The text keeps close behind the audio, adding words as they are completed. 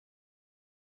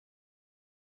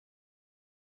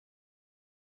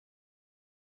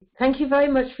Thank you very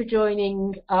much for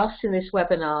joining us in this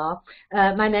webinar.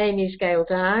 My name is Gail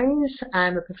Dines.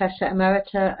 I'm a Professor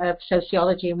Emerita of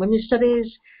Sociology and Women's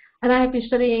Studies, and I have been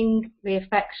studying the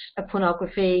effects of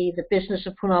pornography, the business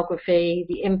of pornography,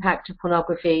 the impact of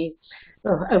pornography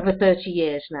over 30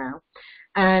 years now.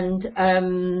 And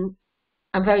I'm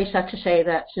very sad to say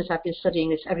that since I've been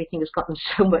studying this, everything has gotten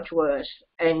so much worse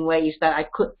in ways that I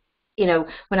could,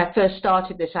 when I first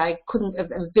started this, I couldn't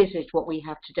have envisaged what we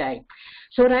have today.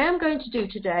 So what I am going to do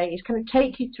today is kind of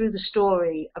take you through the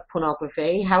story of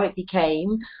pornography, how it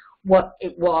became what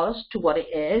it was to what it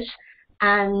is,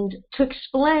 and to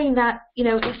explain that,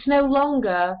 it's no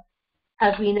longer,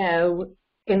 as we know,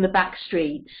 in the back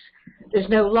streets. There's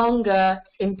no longer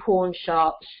in porn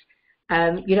shops.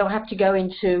 You don't have to go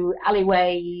into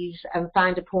alleyways and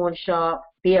find a porn shop,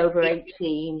 be over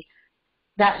 18.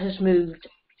 That has moved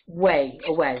way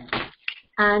away.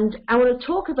 And I want to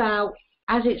talk about,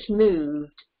 as it's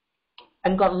moved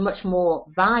and gotten much more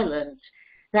violent,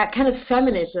 that kind of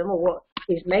feminism, or what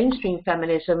is mainstream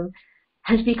feminism,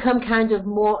 has become kind of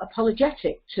more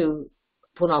apologetic to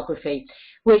pornography,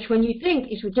 which when you think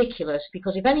is ridiculous,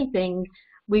 because if anything,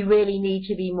 we really need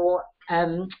to be more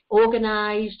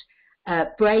organized,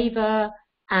 braver,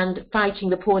 and fighting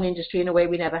the porn industry in a way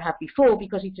we never have before,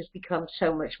 because it just becomes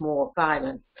so much more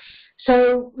violent.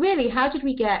 So really, how did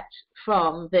we get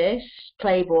from this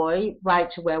Playboy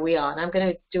right to where we are? And I'm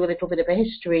going to do a little bit of a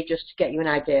history just to get you an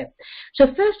idea.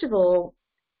 So first of all,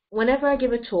 whenever I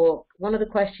give a talk, one of the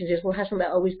questions is, well, hasn't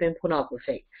there always been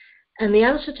pornography? And the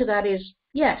answer to that is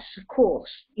yes, of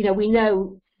course. We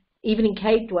know even in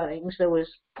cave dwellings there was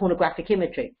pornographic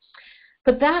imagery.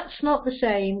 But that's not the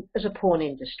same as a porn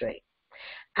industry.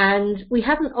 And we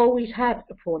haven't always had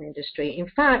a porn industry. In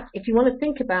fact, if you want to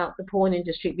think about the porn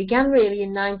industry, it began really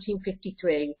in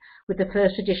 1953 with the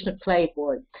first edition of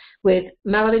Playboy, with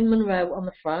Marilyn Monroe on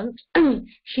the front.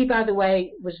 She, by the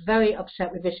way, was very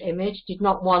upset with this image, did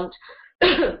not want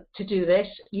to do this.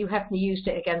 Hugh Hefner used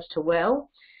it against her will.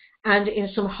 And in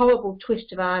some horrible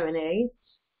twist of irony,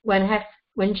 when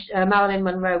Marilyn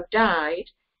Monroe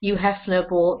died, Hugh Hefner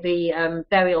bought the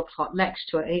burial plot next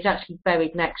to her, and he's actually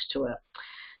buried next to her.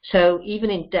 So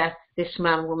even in death, this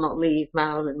man will not leave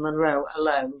Marilyn Monroe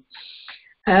alone.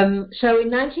 So in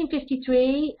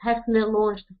 1953, Hefner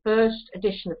launched the first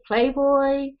edition of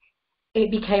Playboy.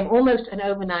 It became almost an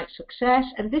overnight success,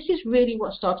 and this is really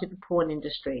what started the porn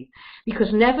industry,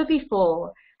 because never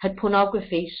before had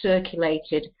pornography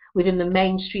circulated within the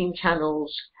mainstream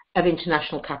channels of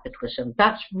international capitalism.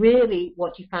 That's really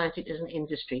what defines it as an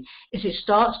industry, is it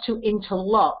starts to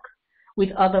interlock with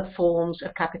other forms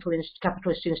of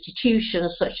capitalist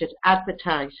institutions, such as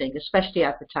advertising, especially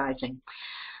advertising.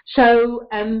 So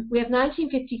we have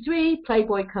 1953,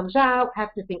 Playboy comes out,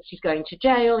 Hefner thinks he's going to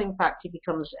jail, in fact he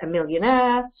becomes a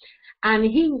millionaire, and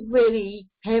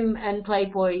him and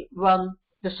Playboy run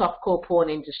the softcore porn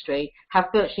industry,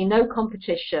 have virtually no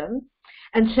competition,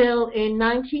 until in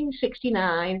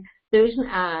 1969 there is an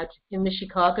ad in the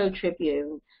Chicago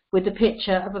Tribune with a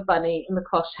picture of a bunny in the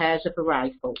crosshairs of a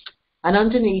rifle. And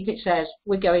underneath it says,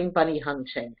 "We're going bunny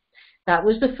hunting." That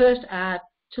was the first ad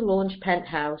to launch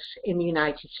Penthouse in the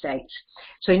United States.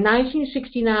 So in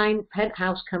 1969,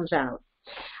 Penthouse comes out.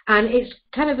 And it's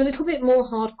kind of a little bit more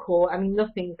hardcore. I mean,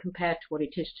 nothing compared to what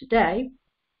it is today.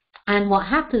 And what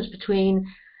happens between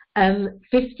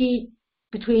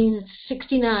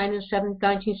 69 and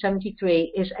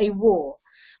 1973 is a war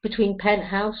between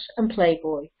Penthouse and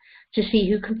Playboy to see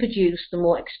who can produce the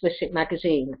more explicit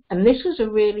magazine. And this was a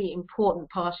really important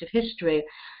part of history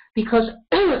because,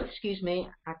 excuse me,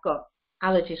 I've got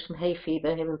allergies from hay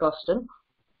fever here in Boston.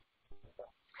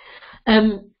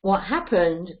 What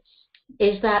happened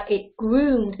is that it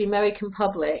groomed the American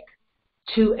public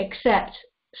to accept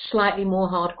slightly more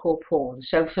hardcore porn.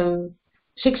 So from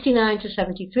 69 to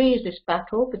 73 is this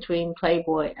battle between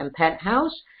Playboy and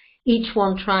Penthouse, each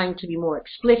one trying to be more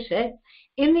explicit.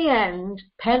 In the end,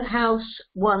 Penthouse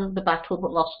won the battle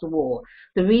but lost the war.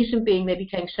 The reason being they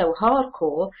became so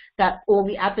hardcore that all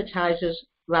the advertisers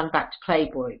ran back to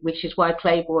Playboy, which is why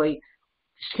Playboy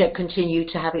continued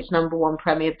to have its #1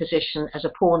 premier position as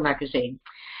a porn magazine.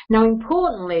 Now,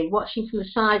 importantly, watching from the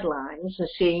sidelines and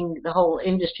seeing the whole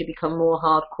industry become more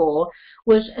hardcore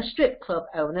was a strip club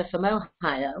owner from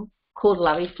Ohio called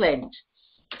Larry Flynt,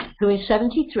 who in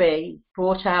 73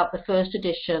 brought out the first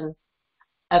edition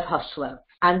of Hustler.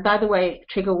 And by the way,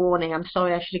 trigger warning, I'm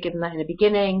sorry, I should have given that in the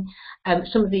beginning.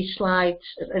 Some of these slides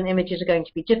and images are going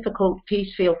to be difficult.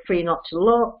 Please feel free not to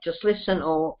look, just listen,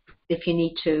 or if you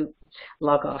need to,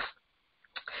 log off.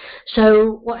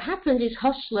 So what happened is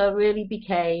Hustler really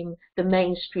became the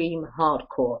mainstream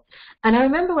hardcore. And I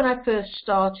remember when I first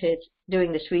started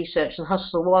doing this research, and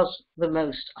Hustler was the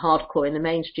most hardcore in the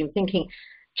mainstream, thinking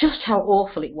just how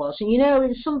awful it was. And you know,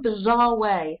 in some bizarre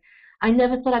way, I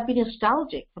never thought I'd be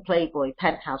nostalgic for Playboy,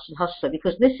 Penthouse, and Hustler,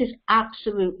 because this is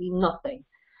absolutely nothing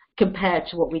compared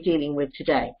to what we're dealing with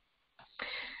today.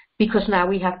 Because now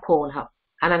we have Pornhub.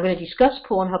 And I'm going to discuss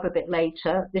Pornhub a bit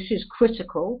later. This is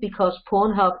critical because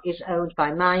Pornhub is owned by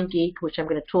MindGeek, which I'm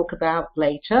going to talk about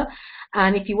later.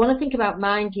 And if you want to think about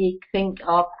MindGeek, think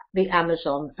of the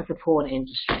Amazon of the porn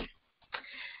industry.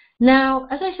 Now,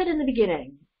 as I said in the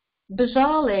beginning,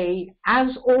 bizarrely,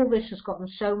 as all this has gotten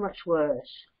so much worse,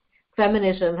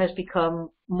 feminism has become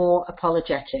more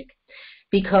apologetic,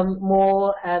 become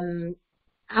more,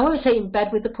 I want to say, in bed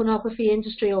with the pornography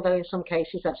industry, although in some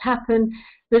cases that's happened.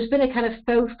 There's been a kind of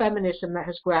faux feminism that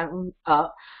has grown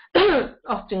up,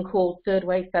 often called third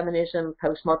wave feminism,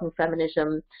 postmodern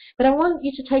feminism. But I want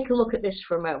you to take a look at this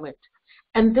for a moment.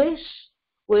 And this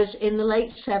was in the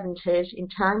late 70s in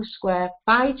Times Square,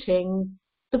 fighting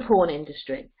the porn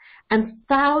industry. And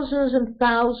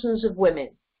thousands of women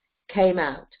came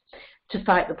out to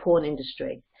fight the porn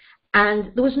industry.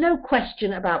 And there was no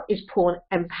question about, is porn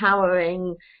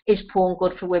empowering, is porn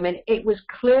good for women? It was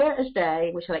clear as day,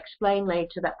 which I'll explain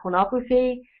later, that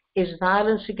pornography is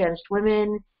violence against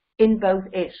women in both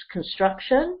its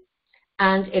construction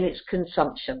and in its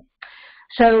consumption.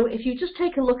 So if you just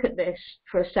take a look at this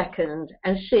for a second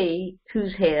and see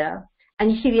who's here,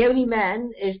 and you see the only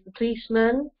men is the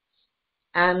policeman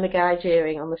and the guy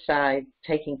jeering on the side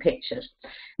taking pictures.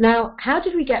 Now, how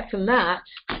did we get from that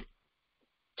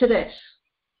to this?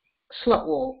 Slut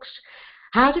walks.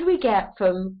 How did we get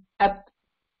from a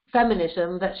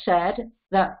feminism that said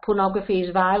that pornography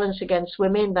is violence against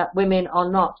women, that women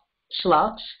are not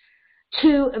sluts,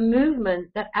 to a movement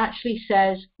that actually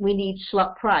says we need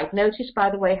slut pride? Notice, by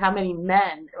the way, how many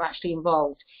men are actually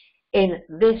involved in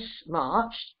this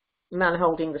march. Man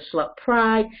holding the slut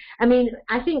pride. I mean,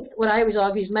 I think what I always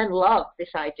argue is men love this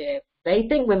idea. They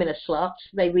think women are sluts.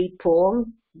 They read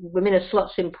porn. Women are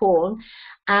sluts in porn.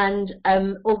 And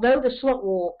although the slut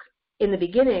walk in the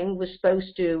beginning was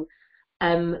supposed to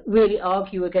really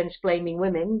argue against blaming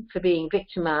women for being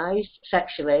victimized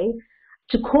sexually,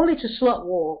 to call it a slut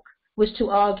walk was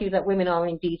to argue that women are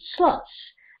indeed sluts.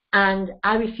 And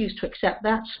I refuse to accept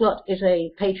that. Slut is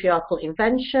a patriarchal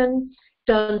invention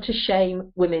done to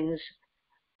shame women's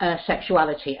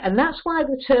sexuality. And that's why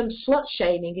the term slut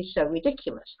shaming is so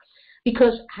ridiculous.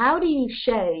 Because how do you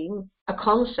shame a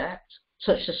concept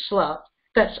such as slut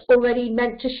that's already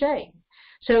meant to shame?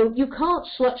 So you can't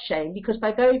slut shame, because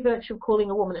by very virtue of calling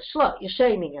a woman a slut, you're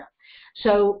shaming her.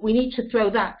 So we need to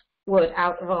throw that word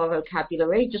out of our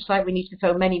vocabulary, just like we need to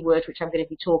throw many words, which I'm going to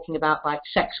be talking about, like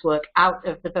sex work, out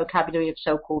of the vocabulary of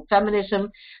so-called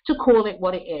feminism, to call it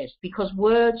what it is, because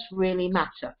words really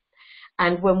matter.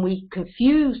 And when we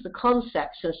confuse the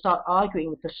concepts and start arguing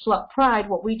with the slut pride,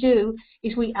 what we do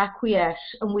is we acquiesce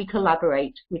and we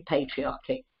collaborate with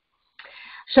patriarchy.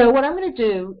 So what I'm going to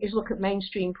do is look at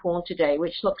mainstream porn today,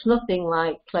 which looks nothing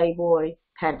like Playboy,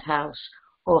 Penthouse,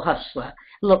 or Hustler.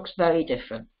 It looks very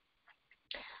different.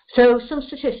 So some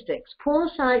statistics. Porn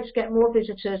sites get more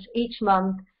visitors each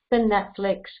month than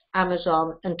Netflix,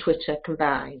 Amazon, and Twitter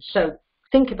combined. So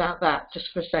think about that just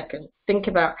for a second. Think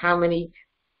about how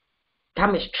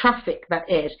much traffic that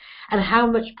is and how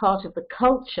much part of the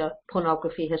culture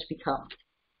pornography has become.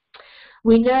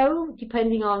 We know,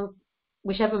 depending on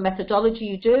whichever methodology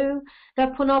you do,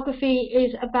 that pornography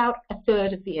is about a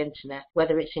third of the internet,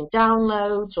 whether it's in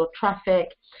downloads or traffic.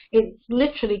 It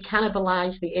literally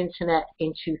cannibalized the internet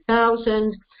in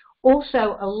 2000.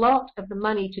 Also, a lot of the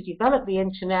money to develop the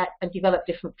internet and develop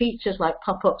different features like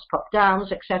pop-ups,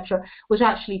 pop-downs, etc., was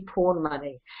actually porn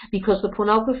money, because the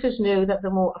pornographers knew that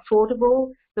the more affordable,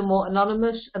 the more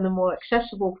anonymous, and the more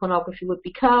accessible pornography would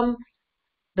become,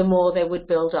 the more they would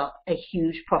build up a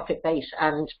huge profit base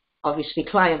and obviously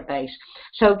client base.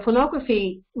 So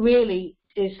pornography really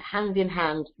is hand in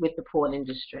hand with the porn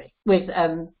industry, with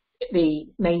the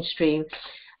mainstream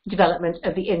development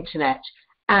of the internet.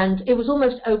 And it was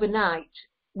almost overnight,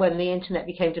 when the internet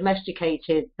became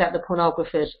domesticated, that the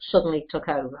pornographers suddenly took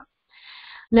over.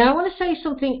 Now I want to say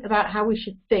something about how we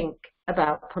should think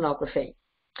about pornography.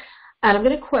 And I'm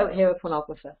going to quote here a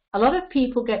pornographer. A lot of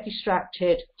people get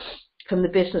distracted from the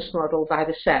business model by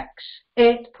the sex.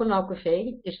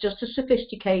 Pornography, is just as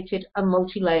sophisticated and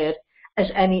multi-layered as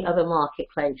any other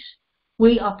marketplace.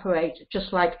 We operate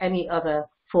just like any other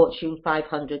Fortune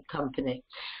 500 company.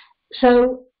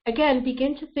 So again,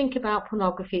 begin to think about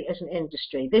pornography as an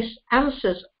industry. This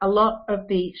answers a lot of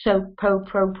the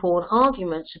pro-porn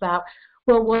arguments about,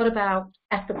 well, what about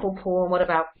ethical porn? What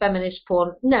about feminist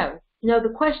porn? No,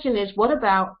 the question is, what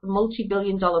about the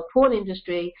multi-billion-dollar porn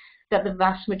industry that the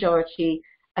vast majority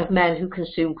of men who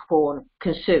consume porn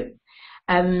consume?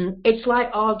 It's like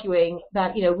arguing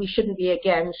that, we shouldn't be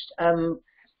against,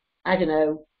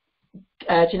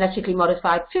 genetically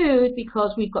modified food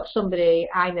because we've got somebody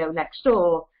I know next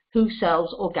door who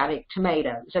sells organic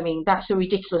tomatoes. I mean, that's a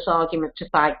ridiculous argument to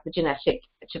fight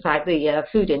the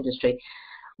food industry.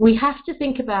 We have to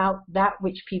think about that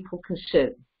which people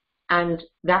consume. And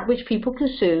that which people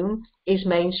consume is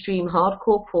mainstream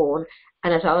hardcore porn,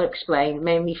 and as I'll explain,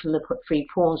 mainly from the free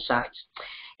porn sites.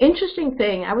 Interesting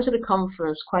thing, I was at a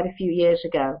conference quite a few years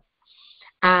ago,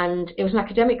 and it was an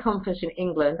academic conference in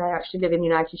England. I actually live in the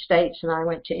United States, and I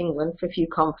went to England for a few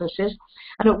conferences.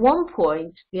 And at one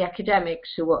point, the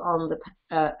academics who were on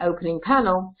the opening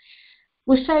panel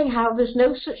were saying how there's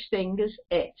no such thing as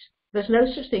it. There's no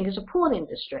such thing as a porn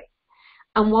industry.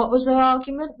 And what was their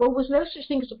argument? Well, there's no such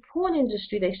thing as a porn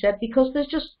industry, they said, because there's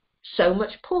just so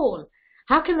much porn.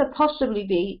 How can there possibly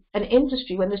be an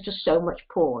industry when there's just so much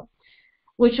porn?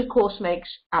 Which, of course, makes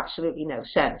absolutely no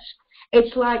sense.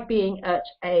 It's like being at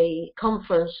a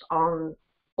conference on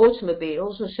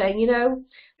automobiles and saying,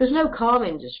 there's no car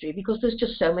industry because there's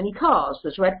just so many cars.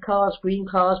 There's red cars, green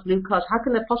cars, blue cars. How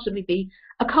can there possibly be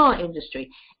a car industry?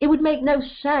 It would make no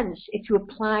sense if you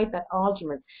applied that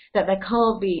argument that there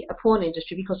can't be a porn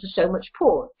industry because there's so much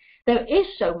porn. There is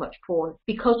so much porn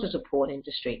because there's a porn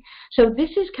industry. So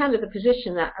this is kind of the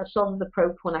position that some of the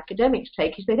pro-porn academics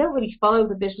take, is they don't really follow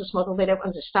the business model, they don't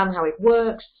understand how it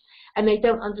works, and they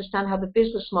don't understand how the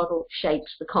business model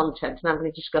shapes the content, and I'm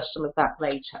going to discuss some of that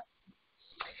later.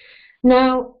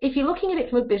 Now, if you're looking at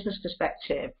it from a business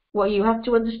perspective, what you have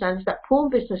to understand is that porn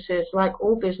businesses, like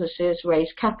all businesses,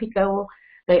 raise capital,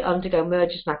 they undergo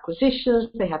mergers and acquisitions,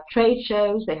 they have trade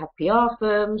shows, they have PR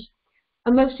firms,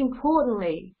 and most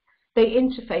importantly, they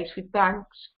interface with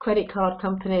banks, credit card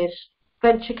companies,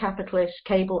 venture capitalists,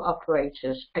 cable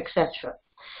operators, etc.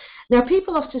 Now,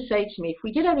 people often say to me, if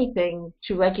we did anything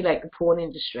to regulate the porn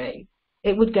industry,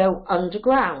 it would go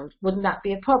underground. Wouldn't that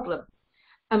be a problem?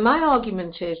 And my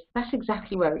argument is that's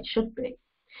exactly where it should be.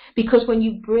 Because when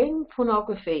you bring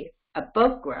pornography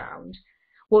above ground,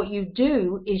 what you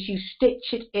do is you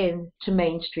stitch it in to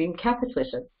mainstream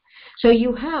capitalism. So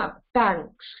you have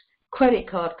banks, credit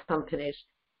card companies,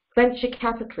 venture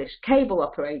capitalists, cable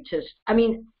operators, I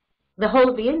mean, the whole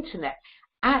of the internet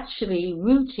actually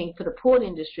rooting for the porn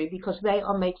industry because they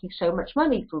are making so much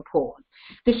money from porn.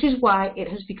 This is why it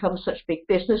has become such big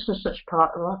business and such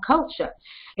part of our culture.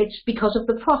 It's because of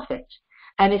the profit.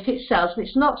 And if it sells, and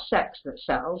it's not sex that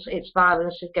sells, it's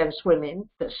violence against women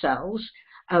that sells,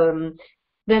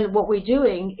 then what we're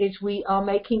doing is we are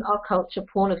making our culture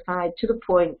pornified to the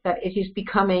point that it is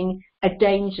becoming a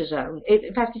danger zone.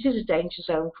 In fact, it is a danger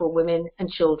zone for women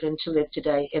and children to live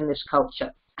today in this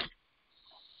culture.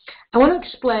 I want to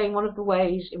explain one of the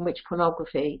ways in which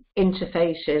pornography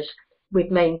interfaces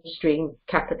with mainstream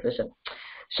capitalism.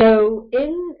 So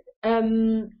in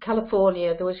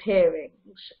California, there was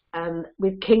hearings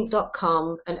with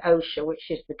kink.com and OSHA, which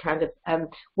is the kind of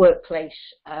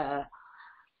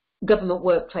government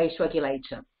workplace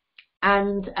regulator.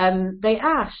 And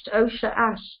OSHA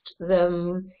asked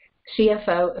the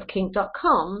CFO of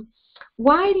kink.com,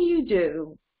 why do you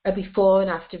do a before and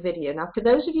after video? Now, for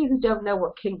those of you who don't know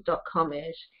what kink.com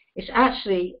is, it's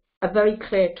actually a very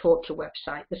clear torture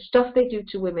website. The stuff they do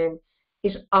to women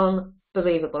is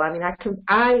unbelievable. I mean,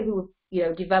 I who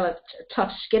developed a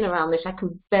tough skin around this, I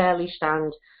can barely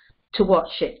stand to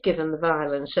watch it given the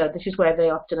violence. So this is where they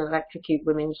often electrocute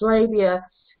women's labia,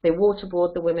 they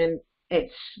waterboard the women. If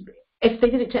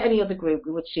they did it to any other group,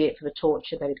 we would see it for the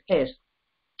torture that it is.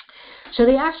 So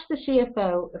they asked the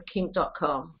CFO of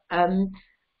kink.com,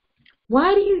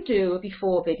 why do you do a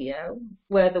before video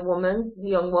where the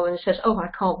young woman says, oh, I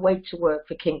can't wait to work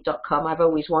for kink.com, I've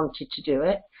always wanted to do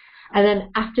it. And then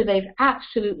after they've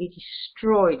absolutely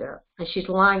destroyed her and she's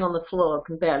lying on the floor and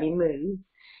can barely move,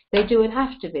 they do an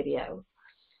after video.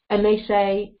 And they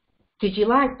say, did you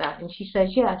like that? And she says,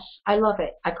 yes, I love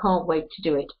it. I can't wait to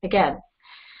do it again.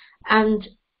 And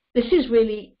this is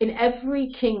really, in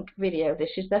every kink video,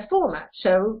 this is their format.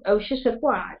 So OSHA said,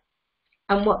 why?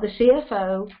 And what the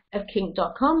CFO of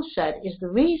kink.com said is the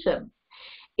reason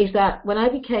is that when I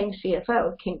became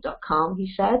CFO of kink.com,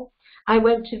 he said, I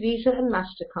went to Visa and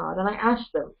MasterCard and I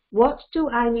asked them, what do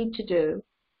I need to do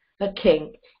at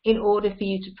Kink in order for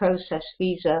you to process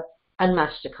Visa and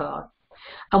MasterCard?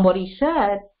 And what he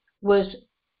said was,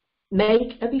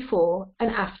 make a before and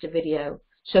after video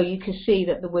so you can see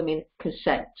that the women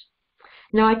consent.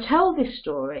 Now, I tell this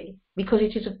story because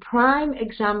it is a prime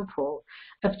example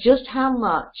of just how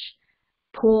much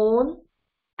porn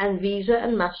and Visa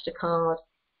and MasterCard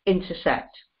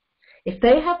intersect. If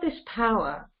they have this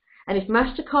power, and if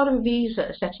MasterCard and Visa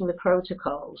are setting the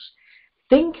protocols,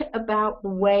 think about the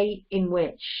way in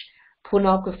which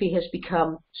pornography has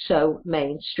become so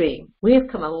mainstream. We have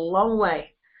come a long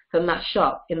way from that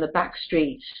shop in the back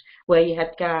streets where you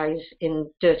had guys in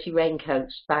dirty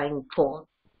raincoats buying porn.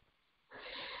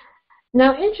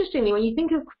 Now, interestingly, when you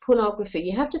think of pornography,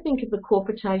 you have to think of the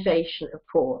corporatization of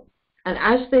porn. And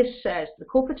as this says, the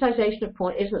corporatization of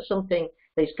porn isn't something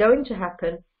that is going to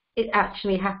happen. It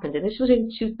actually happened, and this was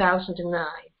in 2009.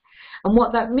 And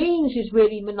what that means is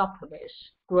really monopolies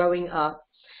growing up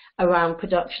around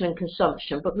production and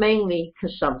consumption, but mainly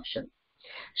consumption.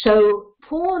 So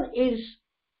porn is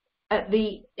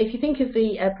if you think of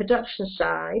the production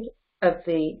side of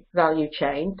the value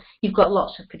chain, you've got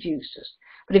lots of producers.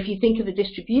 But if you think of the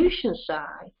distribution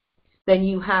side, then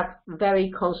you have a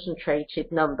very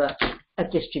concentrated number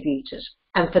of distributors.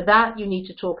 And for that, you need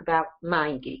to talk about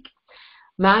MindGeek.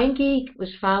 MindGeek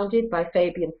was founded by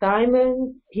Fabian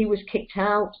Thyman. He was kicked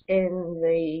out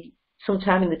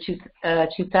sometime in the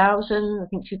 2000, I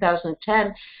think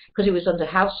 2010, because he was under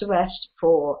house arrest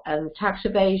for tax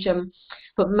evasion.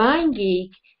 But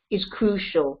MindGeek is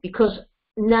crucial because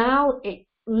now it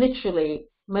literally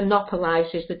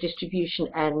monopolizes the distribution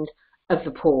end of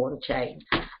the porn chain.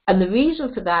 And the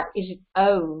reason for that is it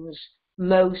owns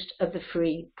most of the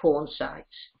free porn sites.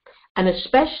 And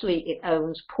especially it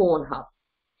owns Pornhub.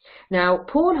 Now,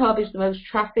 Pornhub is the most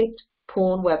trafficked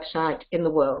porn website in the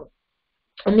world.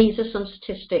 And these are some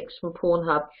statistics from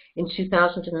Pornhub in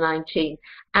 2019.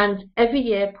 And every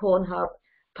year Pornhub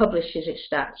publishes its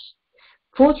stats.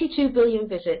 42 billion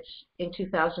visits in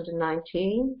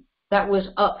 2019. That was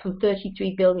up from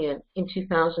 33 billion in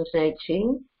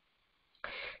 2018.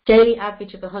 Daily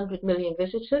average of 100 million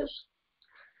visitors.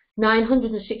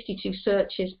 962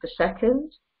 searches per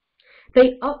second.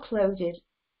 They uploaded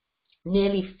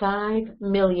nearly 5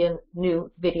 million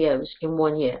new videos in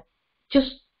 1 year.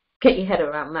 Just get your head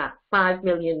around that, 5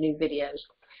 million new videos.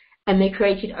 And they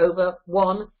created over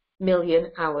 1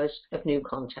 million hours of new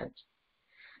content.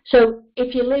 So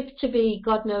if you live to be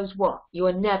God knows what, you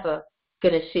are never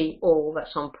going to see all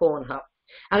that's on Pornhub.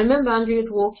 I remember Andrea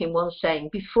Dworkin once saying,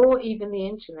 before even the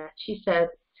internet, she said,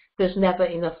 there's never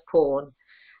enough porn.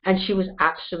 And she was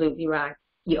absolutely right.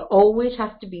 You always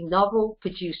have to be novel,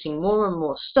 producing more and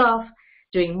more stuff,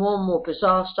 doing more and more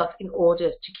bizarre stuff in order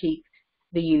to keep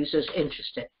the users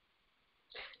interested.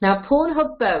 Now,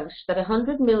 Pornhub boasts that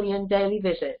 100 million daily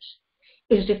visits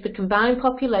is if the combined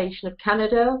population of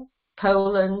Canada,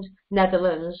 Poland,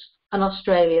 Netherlands, and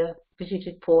Australia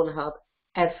visited Pornhub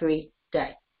every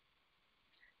day.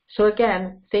 So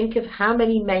again, think of how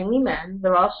many mainly men,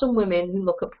 there are some women who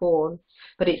look at porn,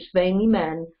 but it's mainly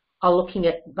men are looking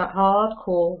at the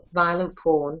hardcore violent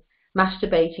porn,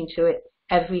 masturbating to it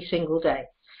every single day.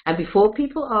 And before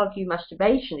people argue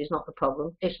masturbation is not the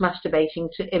problem, it's masturbating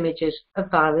to images of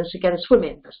violence against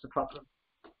women that's the problem.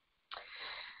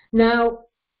 Now,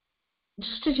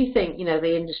 just as you think,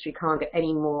 the industry can't get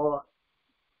any more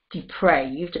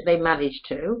depraved, they managed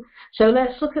to. So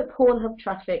let's look at Pornhub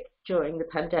traffic during the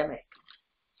pandemic.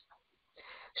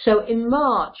 So in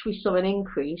March, we saw an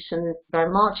increase, and by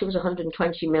March it was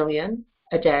 120 million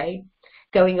a day,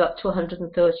 going up to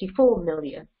 134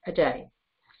 million a day.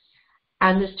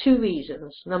 And there's two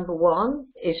reasons. Number one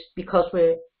is because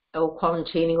we're all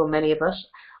quarantining, or many of us,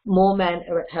 more men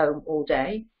are at home all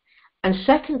day. And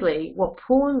secondly, what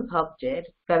Pornhub did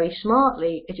very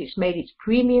smartly is it's made its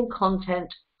premium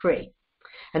content free.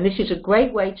 And this is a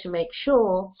great way to make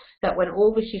sure that when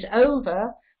all this is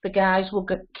over, the guys will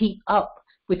keep up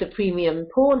with the premium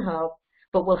Pornhub,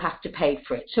 but will have to pay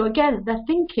for it. So again, they're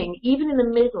thinking, even in the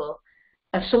middle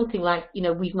of something like,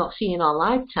 we've not seen in our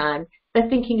lifetime, they're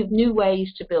thinking of new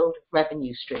ways to build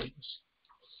revenue streams.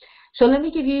 So let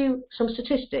me give you some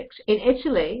statistics. In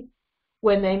Italy,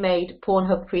 when they made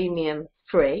Pornhub Premium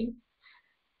free,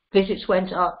 visits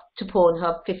went up to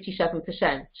Pornhub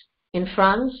 57%. In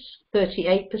France,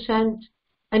 38%,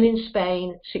 and in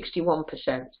Spain,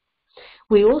 61%.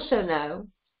 We also know,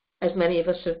 as many of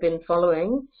us have been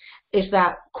following, is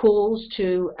that calls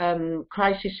to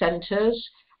crisis centres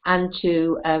and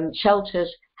to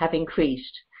shelters have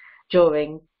increased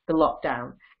during the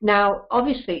lockdown. Now,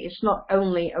 obviously, it's not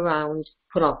only around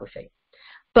pornography,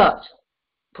 but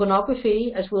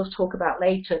pornography, as we'll talk about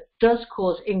later, does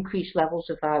cause increased levels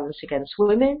of violence against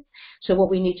women. So what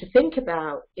we need to think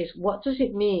about is, what does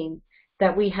it mean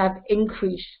that we have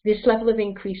increased this level of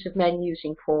increase of men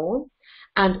using porn,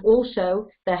 and also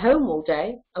they're home all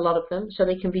day, a lot of them, so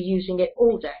they can be using it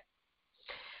all day.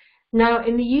 Now,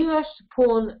 in the US,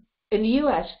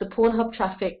 the Pornhub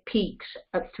traffic peaks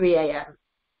at 3 a.m.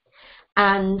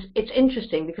 And it's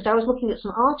interesting because I was looking at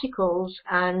some articles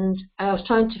and I was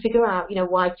trying to figure out,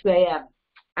 why 3 a.m.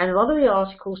 And a lot of the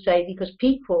articles say because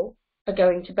people are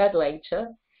going to bed later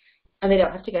and they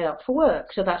don't have to get up for work.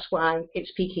 So that's why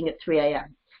it's peaking at 3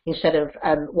 a.m. instead of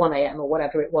 1 a.m. or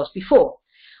whatever it was before.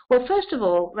 Well, first of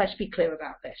all, let's be clear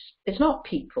about this. It's not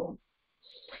people.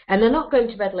 And they're not going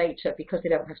to bed later because they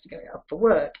don't have to get up for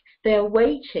work. They're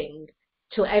waiting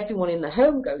till everyone in the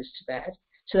home goes to bed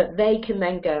so that they can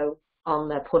then go on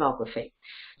their pornography.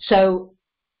 So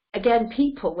again,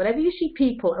 people, whenever you see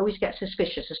people, always get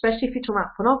suspicious, especially if you're talking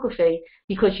about pornography,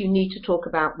 because you need to talk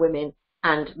about women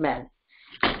and men.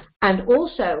 And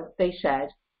also, they said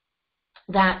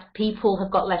that people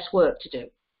have got less work to do.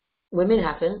 Women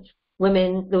haven't.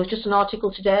 Women, there was just an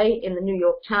article today in the New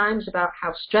York Times about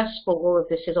how stressful all of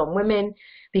this is on women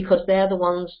because they're the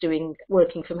ones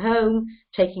working from home,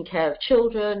 taking care of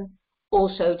children,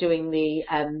 also doing the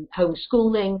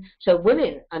homeschooling. So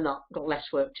women are not got less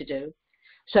work to do.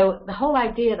 So the whole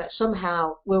idea that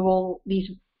somehow these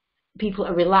people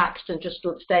are relaxed and just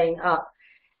staying up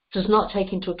does not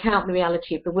take into account the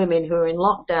reality of the women who are in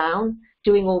lockdown,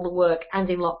 doing all the work, and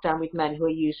in lockdown with men who are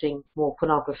using more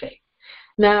pornography.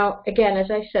 Now, again, as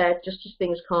I said, just as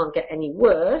things can't get any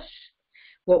worse,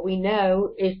 what we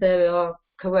know is there are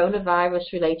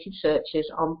coronavirus-related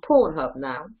searches on Pornhub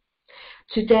now.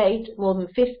 To date, more than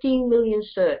 15 million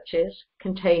searches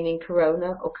containing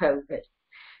corona or COVID.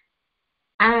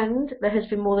 And there has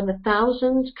been more than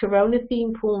 1,000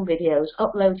 corona-themed porn videos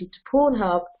uploaded to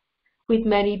Pornhub, with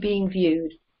many being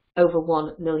viewed over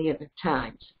 1 million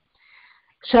times.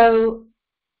 So,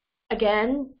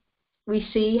 again, we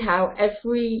see how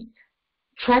every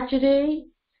tragedy,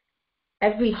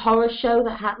 every horror show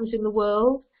that happens in the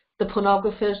world, the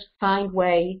pornographers find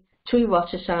way to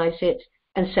eroticize it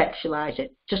and sexualize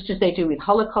it, just as they do with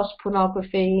Holocaust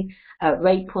pornography,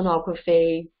 rape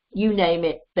pornography, you name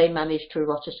it, they manage to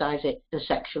eroticize it and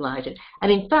sexualize it. And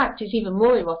in fact, it's even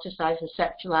more eroticized and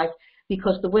sexualized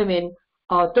because the women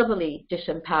are doubly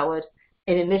disempowered,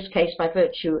 and in this case by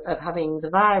virtue of having the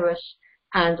virus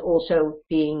and also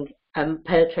being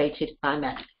penetrated by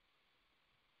men.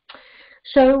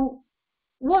 So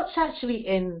what's actually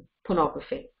in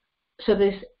pornography? So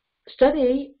this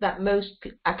study that most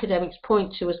academics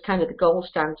point to as kind of the gold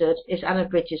standard is Anna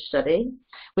Bridges' study,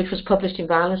 which was published in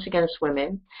Violence Against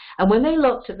Women. And when they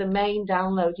looked at the main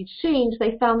downloaded scenes,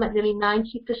 they found that nearly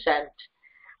 90%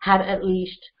 had at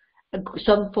least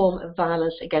some form of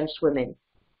violence against women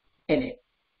in it.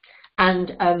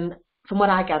 And from what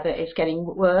I gather, it's getting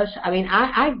worse. I mean,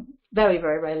 I very,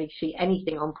 very rarely see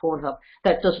anything on Pornhub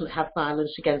that doesn't have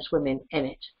violence against women in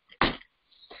it.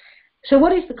 So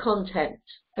what is the content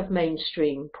of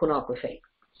mainstream pornography?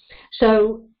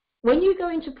 So when you go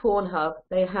into Pornhub,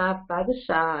 they have by the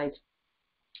side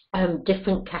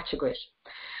different categories.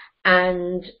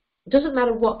 And it doesn't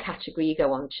matter what category you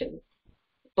go on to.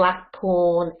 Black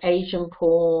porn, Asian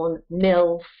porn,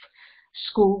 MILF,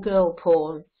 schoolgirl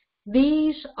porn.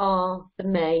 These are the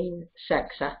main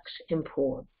sex acts in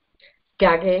porn.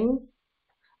 Gagging,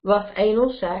 rough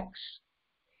anal sex,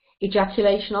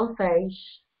 ejaculation on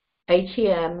face,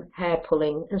 ATM, hair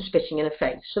pulling, and spitting in a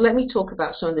face. So let me talk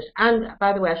about some of this. And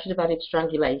by the way, I should have added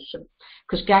strangulation,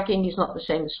 because gagging is not the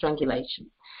same as strangulation.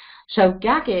 So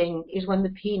gagging is when the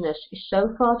penis is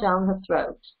so far down her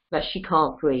throat that she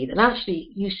can't breathe. And actually,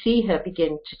 you see her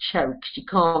begin to choke. She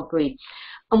can't breathe.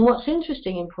 And what's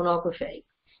interesting in pornography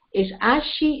is as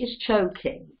she is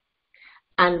choking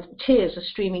and tears are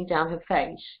streaming down her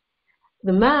face,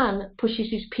 the man pushes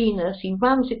his penis, he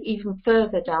rams it even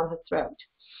further down her throat.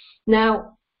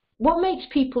 Now, what makes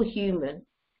people human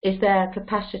is their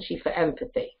capacity for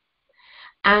empathy.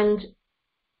 And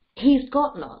he's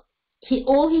got none.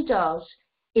 All he does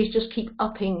is just keep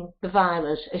upping the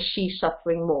violence as she's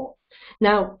suffering more.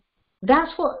 Now,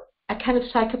 that's what a kind of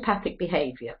psychopathic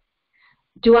behavior.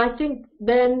 Do I think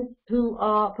men who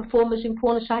are performers in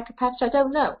porn are psychopaths? I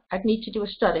don't know. I'd need to do a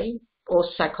study, or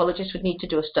psychologists would need to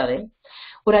do a study.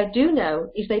 What I do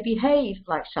know is they behave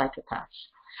like psychopaths.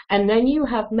 And then you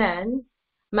have men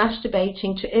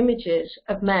masturbating to images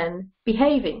of men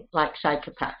behaving like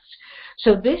psychopaths.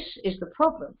 So this is the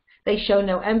problem. They show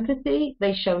no empathy.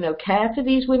 They show no care for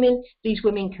these women. These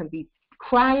women can be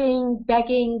crying,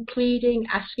 begging, pleading,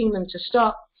 asking them to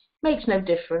stop. Makes no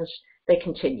difference. They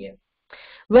continue.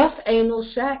 Rough anal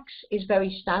sex is very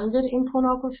standard in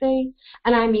pornography,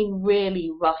 and I mean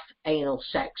really rough anal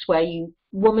sex, where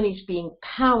woman is being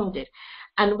pounded.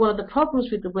 And one of the problems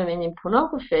with the women in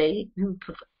pornography,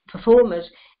 performers,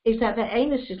 is that their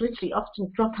anuses literally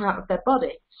often drop out of their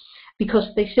body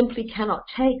because they simply cannot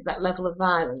take that level of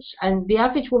violence. And the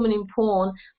average woman in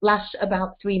porn lasts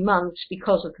about 3 months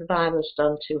because of the violence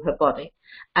done to her body.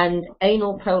 And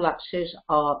anal prolapses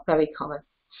are very common.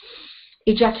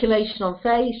 Ejaculation on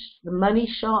face, the money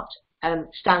shot,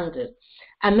 standard.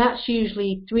 And that's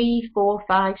usually 3, 4,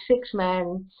 5, 6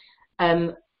 men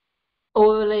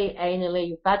orally,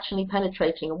 anally, vaginally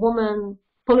penetrating a woman,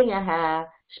 pulling her hair,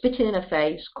 spitting in her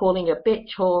face, calling her bitch,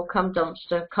 whore, cum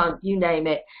dumpster, cunt, you name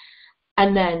it.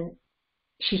 And then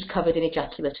she's covered in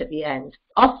ejaculate at the end,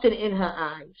 often in her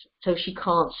eyes, so she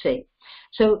can't see.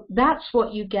 So that's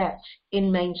what you get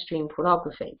in mainstream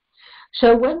pornography.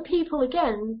 So when people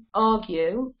again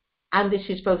argue, and this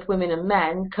is both women and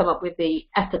men, come up with the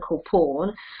ethical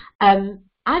porn,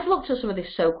 I've looked at some of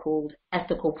this so-called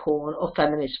ethical porn or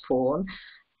feminist porn,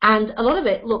 and a lot of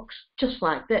it looks just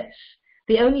like this.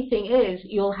 The only thing is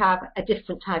you'll have a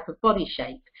different type of body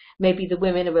shape. Maybe the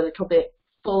women are a little bit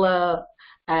fuller,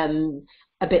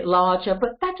 a bit larger,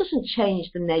 but that doesn't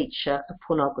change the nature of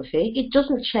pornography. It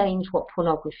doesn't change what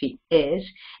pornography is.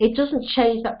 It doesn't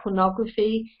change that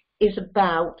pornography is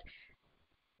about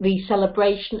the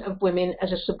celebration of women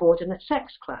as a subordinate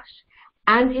sex class.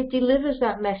 And it delivers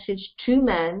that message to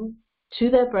men, to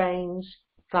their brains,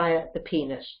 via the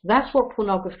penis. That's what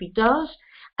pornography does,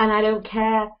 and I don't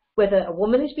care whether a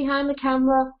woman is behind the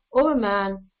camera or a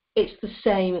man, it's the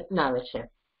same narrative.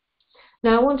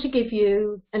 Now I want to give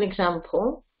you an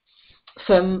example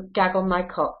from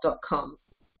gagonmycock.com.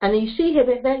 And you see here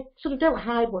that they sort of don't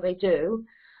hide what they do.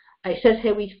 It says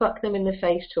here, we fuck them in the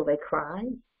face till they cry.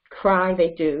 Cry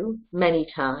they do, many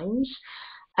times.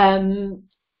 And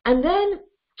then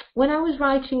when I was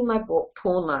writing my book,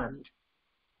 Pornland,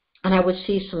 and I would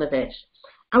see some of this,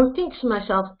 I would think to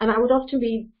myself, and I would often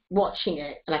be watching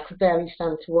it, and I could barely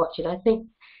stand to watch it. I think,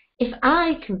 if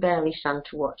I can barely stand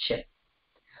to watch it,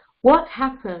 what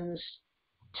happens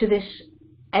to this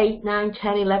 8, 9,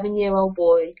 10, 11-year-old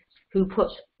boy who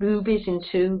puts boobies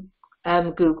into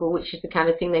Google, which is the kind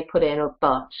of thing they put in, or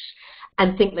butts,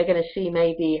 and think they're going to see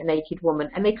maybe a naked woman,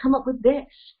 and they come up with this?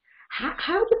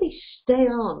 How do they stay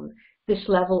on this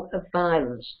level of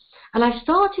violence? And I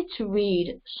started to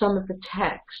read some of the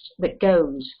text that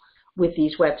goes with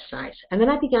these websites, and then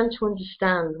I began to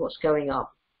understand what's going on.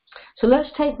 So let's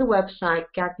take the website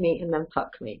Gag Me and Then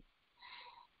Fuck Me.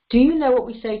 Do you know what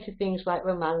we say to things like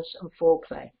romance and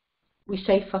foreplay? We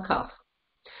say fuck off.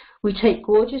 We take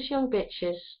gorgeous young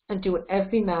bitches and do what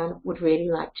every man would really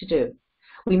like to do.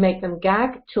 We make them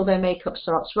gag till their makeup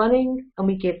starts running, and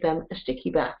we give them a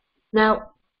sticky bath.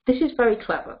 Now, this is very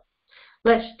clever.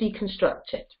 Let's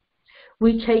deconstruct it.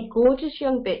 We take gorgeous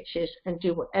young bitches and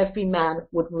do what every man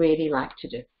would really like to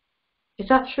do. Is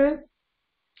that true?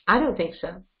 I don't think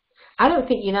so. I don't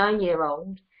think your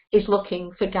 9-year-old is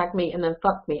looking for gag me and then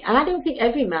fuck me. And I don't think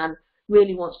every man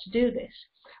really wants to do this.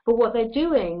 But what they're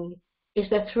doing is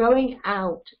they're throwing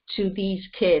out to these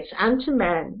kids and to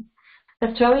men,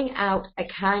 they're throwing out a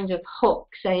kind of hook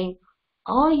saying,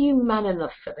 are you man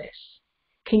enough for this?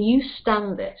 Can you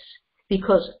stand this?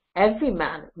 Because every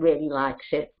man really likes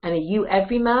it. And are you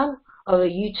every man, or are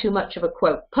you too much of a,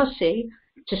 quote, pussy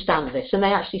to stand this? And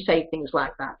they actually say things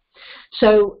like that.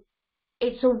 So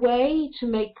it's a way to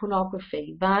make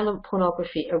pornography, violent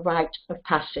pornography, a rite of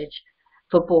passage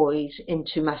for boys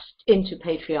into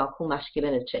patriarchal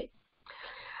masculinity.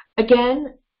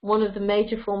 Again, one of the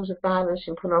major forms of violence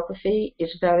in pornography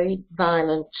is very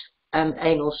violent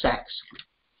anal sex.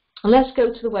 And let's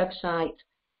go to the website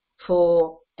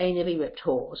for anally ripped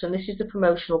whores, and this is the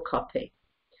promotional copy.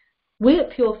 We at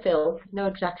Pure Filth know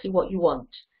exactly what you want.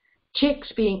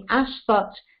 Chicks being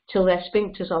ass-fucked till their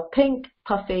sphincters are pink,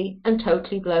 puffy, and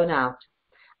totally blown out.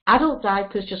 Adult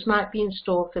diapers just might be in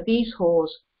store for these whores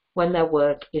when their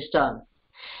work is done.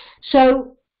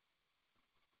 So,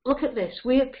 look at this.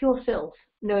 We at Pure Filth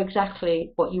know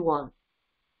exactly what you want.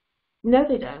 No,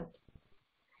 they don't.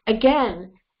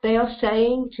 Again, they are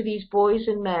saying to these boys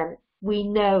and men, we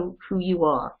know who you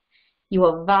are. You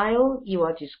are vile, you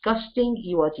are disgusting,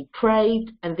 you are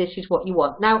depraved, and this is what you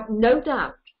want. Now, no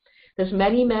doubt, there's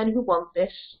many men who want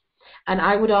this, and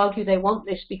I would argue they want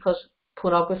this because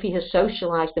pornography has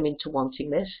socialized them into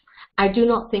wanting this. I do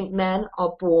not think men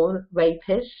are born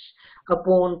rapists, are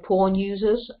born porn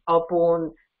users, are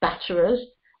born batterers,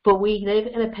 but we live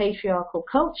in a patriarchal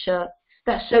culture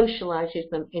that socializes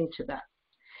them into that.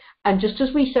 And just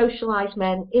as we socialize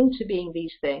men into being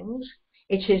these things,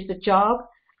 it is the job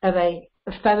of a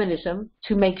feminism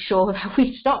to make sure that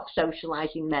we stop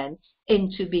socializing men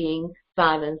into being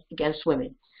violent against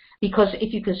women. Because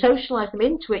if you can socialize them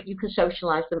into it, you can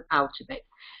socialize them out of it.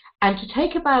 And to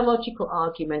take a biological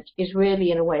argument is really,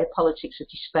 in a way, a politics of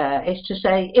despair. It's to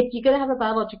say, if you're going to have a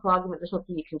biological argument, there's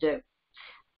nothing you can do.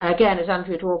 Again, as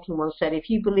Andrea Dworkin once said, if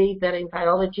you believe that in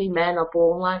biology men are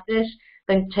born like this,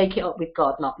 then take it up with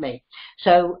God, not me.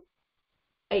 So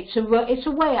it's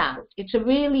a way out. It's a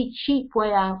really cheap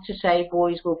way out to say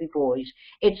boys will be boys.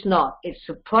 It's not. It's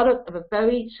a product of a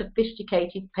very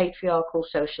sophisticated patriarchal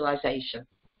socialization.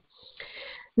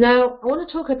 Now, I want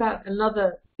to talk about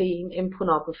another theme in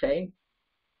pornography,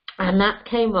 and that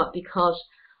came up because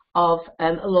of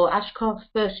a law, Ashcroft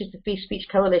versus the Free Speech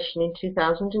Coalition in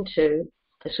 2002.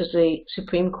 This was the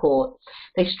Supreme Court.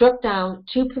 They struck down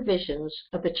 2 provisions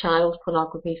of the Child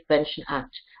Pornography Prevention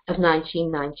Act of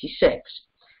 1996.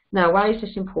 Now, why is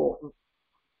this important?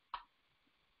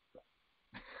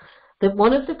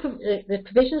 One of the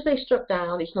provisions they struck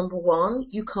down is, number 1,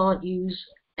 you can't use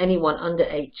anyone under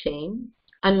 18.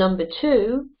 And number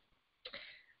 2,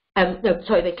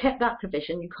 they kept that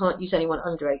provision, you can't use anyone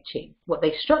under 18. What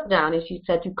they struck down is you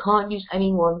said you can't use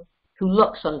anyone who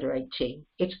looks under 18.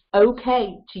 It's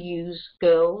okay to use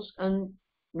girls and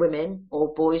women,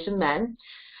 or boys and men,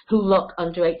 who look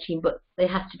under 18, but they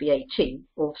have to be 18,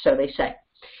 or so they say.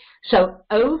 So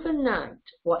overnight,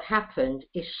 what happened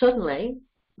is suddenly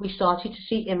we started to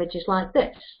see images like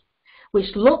this,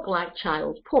 which look like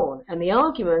child porn. And the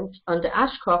argument under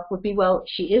Ashcroft would be, well,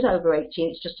 she is over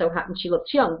 18, it's just so happens she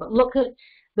looks young. But look at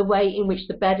the way in which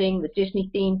the bedding, the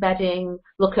Disney-themed bedding,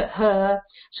 look at her.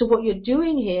 So what you're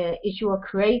doing here is you are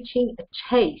creating a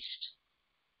taste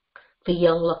for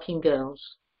young-looking girls.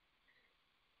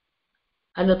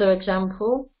 Another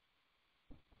example.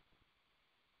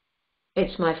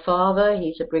 It's my father,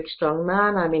 he's a big, strong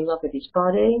man, I'm in love with his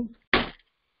body.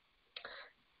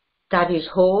 Daddy's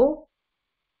whore.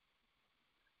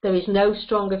 There is no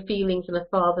stronger feelings than a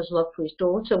father's love for his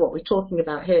daughter. What we're talking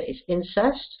about here is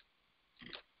incest.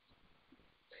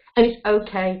 And it's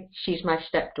okay, she's my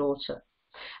stepdaughter.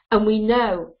 And we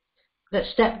know that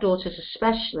stepdaughters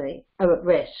especially are at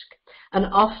risk. And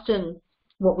often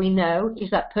what we know is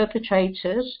that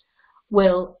perpetrators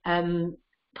will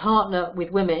partner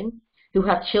with women who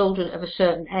have children of a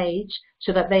certain age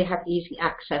so that they have easy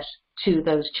access to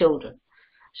those children.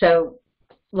 So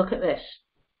look at this.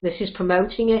 This is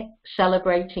promoting it,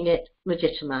 celebrating it,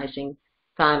 legitimizing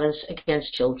violence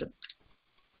against children.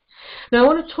 Now I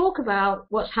want to talk about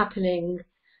what's happening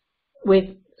with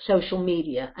social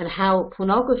media and how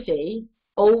pornography,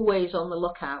 always on the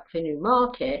lookout for new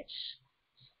markets,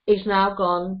 is now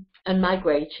gone and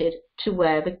migrated to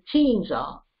where the teens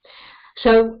are.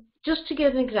 So just to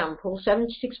give an example, 76%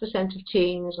 of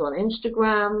teens are on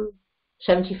Instagram,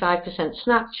 75%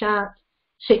 Snapchat,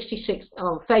 66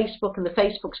 on Facebook, and the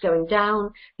Facebook's going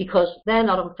down because they're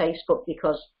not on Facebook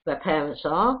because their parents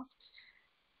are,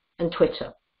 and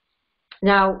Twitter.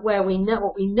 Now, what we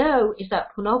know is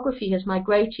that pornography has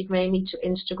migrated mainly to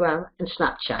Instagram and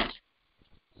Snapchat.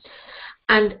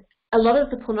 And a lot of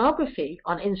the pornography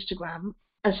on Instagram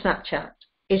and Snapchat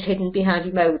is hidden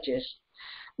behind emojis.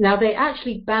 Now, they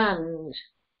actually banned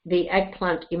the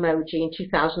eggplant emoji in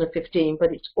 2015,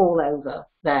 but it's all over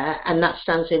there, and that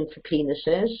stands in for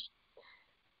penises.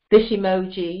 This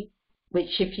emoji,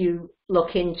 which if you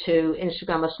look into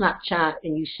Instagram or Snapchat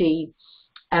and you see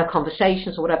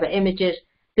conversations or whatever images,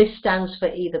 this stands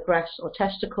for either breasts or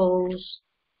testicles.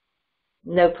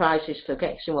 No prizes for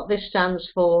guessing what this stands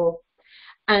for.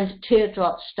 And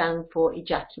teardrops stand for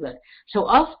ejaculate. So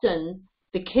often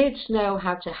the kids know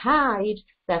how to hide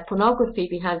their pornography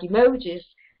behind emojis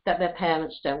that their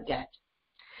parents don't get.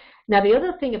 Now, the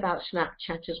other thing about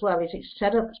Snapchat as well is it's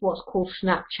set up as what's called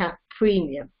Snapchat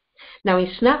Premium. Now, in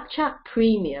Snapchat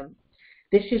Premium,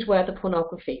 this is where the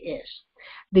pornography is.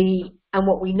 And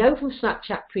what we know from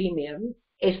Snapchat Premium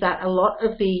is that a lot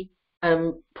of the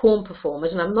porn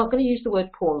performers, and I'm not going to use the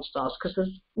word porn stars because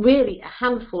there's really a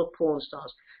handful of porn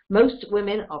stars. Most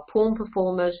women are porn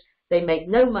performers. They make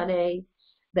no money.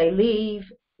 They leave.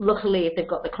 Luckily, if they've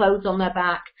got the clothes on their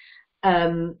back,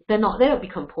 they don't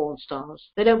become porn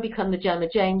stars. They don't become the Gemma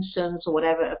Jamesons or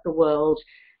whatever of the world.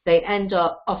 They end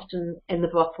up often in the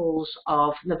brothels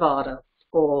of Nevada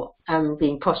or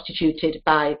being prostituted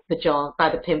by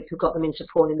the pimp who got them into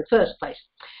porn in the first place.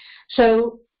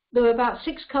 So there are about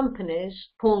 6 companies,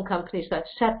 porn companies, that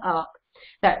set up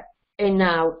that are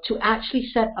now to actually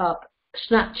set up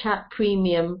Snapchat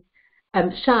Premium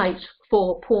sites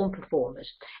for porn performers.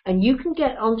 And you can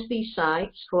get onto these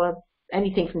sites for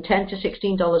anything from $10 to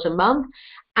 $16 a month.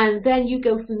 And then you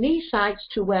go from these sites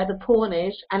to where the porn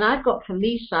is, and I've got from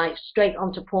these sites straight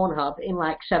onto Pornhub in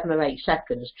like 7 or 8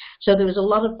 seconds. So there was a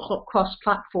lot of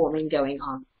cross-platforming going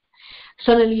on.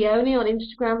 Sonna Leone on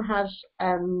Instagram has,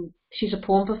 she's a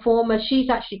porn performer. She's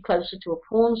actually closer to a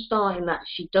porn star in that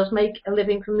she does make a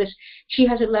living from this. She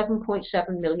has 11.7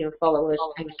 million followers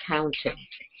and counting.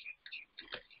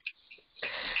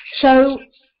 So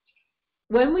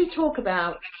when we talk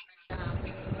about,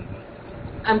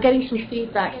 I'm getting some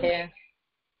feedback here.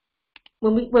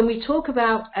 When we talk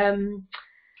about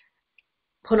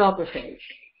pornography,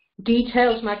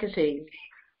 Details magazine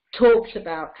talks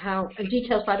about how, and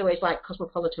Details, by the way, is like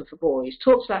Cosmopolitan for boys,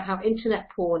 talks about how internet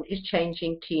porn is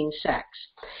changing teen sex.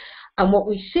 And what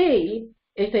we see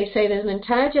is they say there's an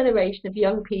entire generation of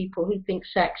young people who think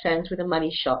sex ends with a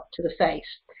money shot to the face.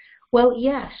 Well,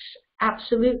 yes,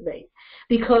 absolutely,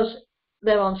 because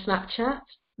they're on Snapchat,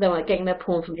 they're getting their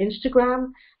porn from Instagram,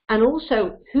 and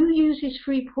also who uses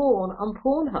free porn on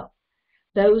Pornhub?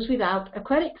 Those without a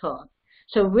credit card.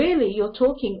 So really, you're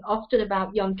talking often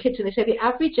about young kids, and they say the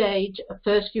average age of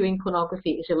first viewing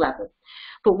pornography is 11.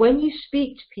 But when you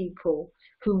speak to people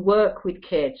who work with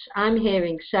kids, I'm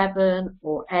hearing 7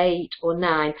 or 8 or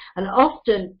 9, and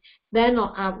often they're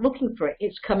not out looking for it.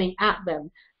 It's coming at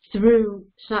them through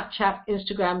Snapchat,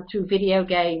 Instagram, through video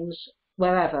games,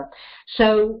 wherever.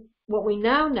 So what we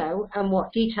now know, and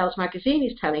what Details magazine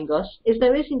is telling us, is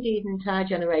there is indeed an entire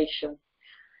generation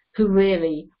who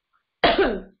really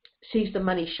sees the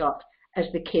money shot as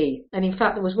the key. And in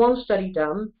fact, there was one study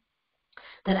done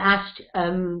that asked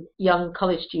young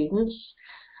college students,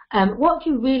 what do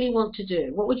you really want to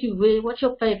do? What's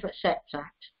your favourite sex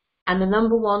act? And the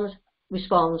number one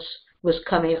response was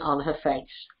coming on her face.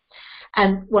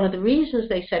 And one of the reasons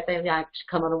they said they like to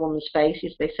come on a woman's face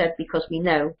is they said because we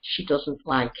know she doesn't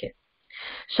like it.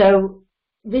 So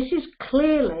this is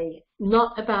clearly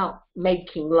not about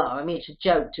making love. I mean, it's a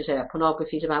joke to say that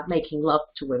pornography is about making love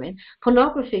to women.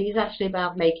 Pornography is actually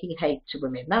about making hate to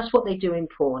women. That's what they do in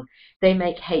porn. They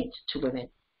make hate to women.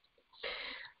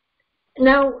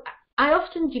 Now, I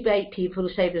often debate people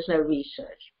who say there's no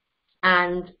research.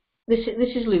 And this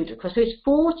is ludicrous. There's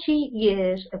 40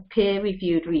 years of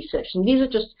peer-reviewed research. And these are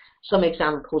just some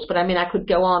examples. But I mean, I could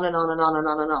go on and on and on and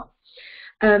on and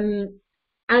on.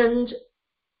 And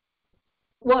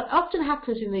what often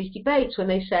happens in these debates when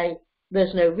they say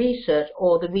there's no research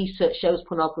or the research shows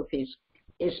pornography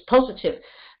is positive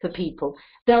for people,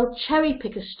 they'll cherry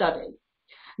pick a study.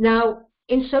 Now,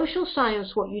 in social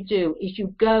science, what you do is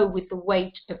you go with the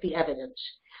weight of the evidence.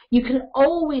 You can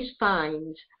always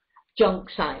find junk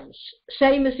science,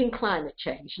 same as in climate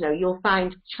change. You know, you'll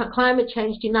find climate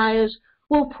change deniers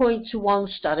will point to one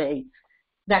study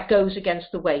that goes against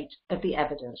the weight of the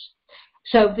evidence.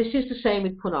 So this is the same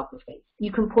with pornography.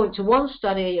 You can point to one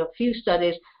study or a few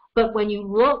studies, but when you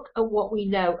look at what we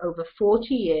know over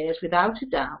 40 years, without a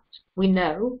doubt, we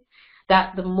know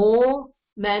that the more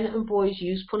men and boys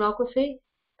use pornography,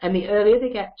 and the earlier they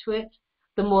get to it,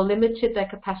 the more limited their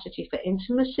capacity for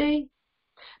intimacy,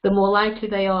 the more likely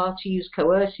they are to use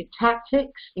coercive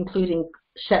tactics, including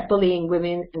bullying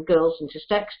women and girls into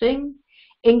sexting,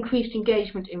 increased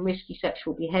engagement in risky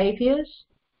sexual behaviors,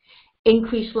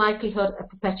 increased likelihood of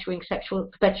perpetuating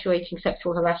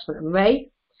sexual harassment and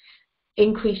rape,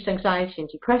 increased anxiety and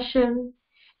depression,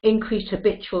 increased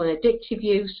habitual and addictive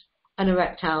use, and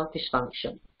erectile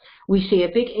dysfunction. We see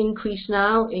a big increase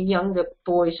now in younger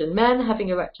boys and men having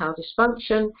erectile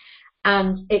dysfunction,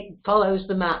 and it follows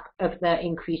the map of their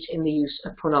increase in the use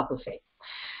of pornography.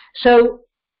 So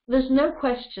there's no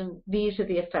question these are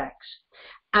the effects.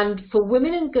 And for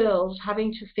women and girls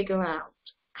having to figure out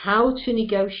how to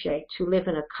negotiate to live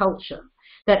in a culture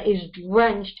that is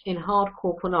drenched in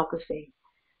hardcore pornography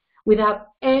without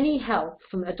any help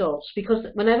from adults, because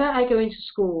whenever I go into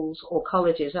schools or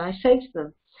colleges, I say to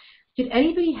them, did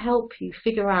anybody help you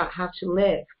figure out how to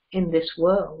live in this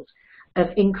world of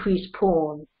increased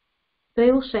porn?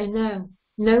 They all say no,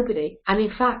 nobody. And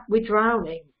in fact, we're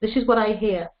drowning. This is what I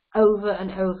hear over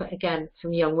and over again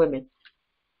from young women.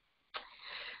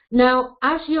 Now,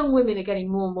 as young women are getting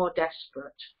more and more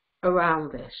desperate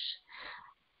around this,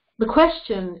 the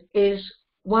question is,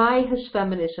 why has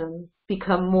feminism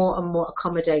become more and more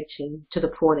accommodating to the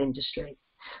porn industry?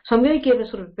 So I'm going to give a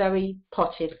sort of very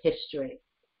potted history.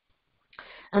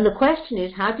 And the question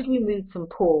is, how did we move from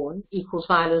porn equals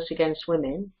violence against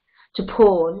women to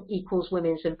porn equals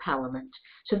women's empowerment?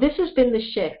 So this has been the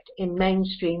shift in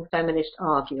mainstream feminist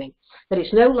arguing, that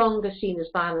it's no longer seen as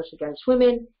violence against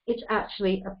women, it's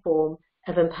actually a form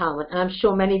of empowerment. And I'm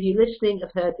sure many of you listening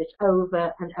have heard this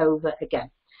over and over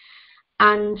again.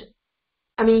 And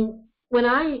I mean, when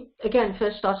I, again,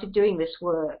 first started doing this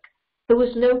work, there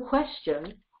was no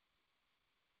question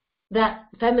that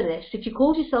feminists, if you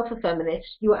called yourself a feminist,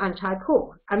 you were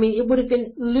anti-porn. I mean, it would have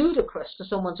been ludicrous for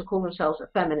someone to call themselves a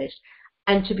feminist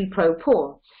and to be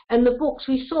pro-porn. And the books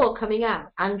we saw coming out,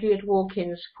 Andrea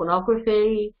Dworkin's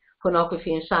Pornography,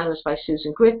 Pornography in Silence by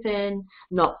Susan Griffin,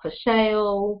 Not for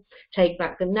Sale, Take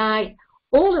Back the Night,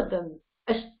 all of them,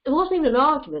 it wasn't even an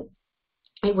argument.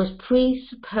 It was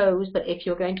presupposed that if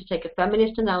you're going to take a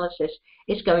feminist analysis,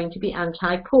 it's going to be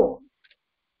anti-porn.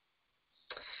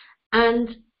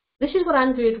 And this is what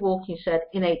Andrea Dworkin said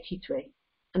in '83,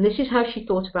 and this is how she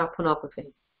thought about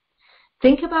pornography.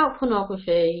 Think about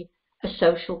pornography as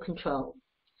social control,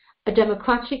 a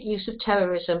democratic use of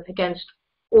terrorism against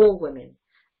all women.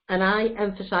 And I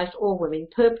emphasized all women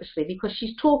purposely because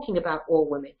she's talking about all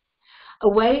women. A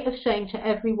way of saying to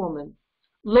every woman,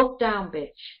 look down, bitch,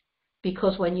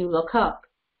 because when you look up,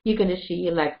 you're going to see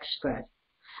your legs spread.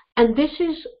 And this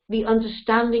is the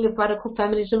understanding of radical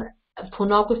feminism, of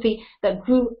pornography, that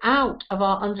grew out of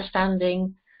our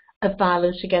understanding of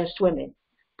violence against women.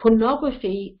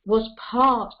 Pornography was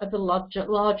part of the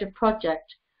larger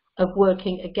project of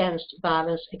working against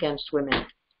violence against women.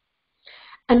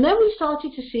 And then we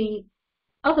started to see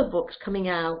other books coming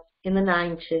out in the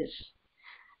 90s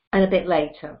and a bit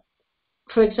later.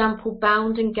 For example,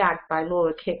 Bound and Gagged by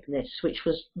Laura Kipnis, which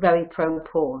was very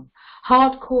pro-porn.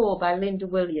 Hardcore by Linda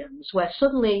Williams, where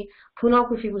suddenly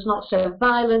pornography was not so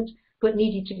violent, but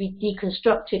needed to be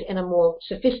deconstructed in a more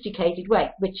sophisticated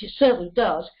way, which it certainly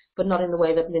does, but not in the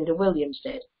way that Linda Williams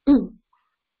did. And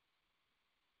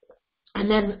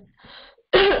then,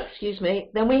 excuse me,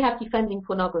 then we have Defending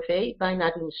Pornography by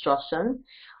Nadine Strossen,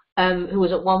 who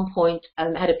was at one point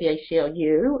head of the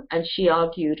ACLU, and she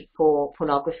argued for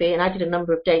pornography. And I did a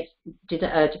number of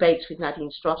debates with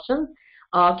Nadine Strossen,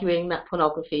 arguing that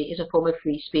pornography is a form of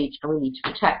free speech and we need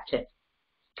to protect it.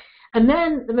 And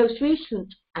then the most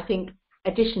recent, I think,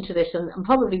 addition to this, and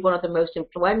probably one of the most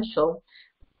influential,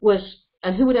 was,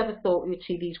 and who would ever thought we would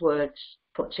see these words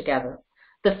put together,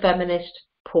 the feminist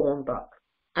porn book.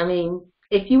 I mean,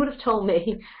 if you would have told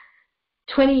me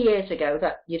 20 years ago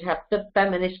that you'd have the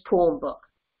feminist porn book,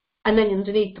 and then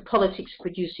underneath the politics of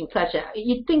producing pleasure,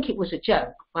 you'd think it was a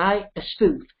joke, right? A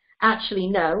spoof. Actually,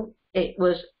 no, it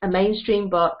was a mainstream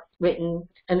book written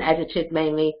and edited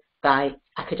mainly by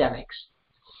academics.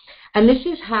 And this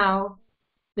is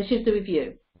the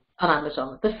review on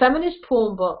Amazon. The feminist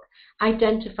porn book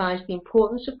identifies the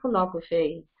importance of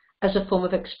pornography as a form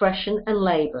of expression and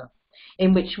labor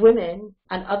in which women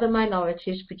and other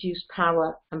minorities produce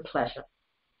power and pleasure.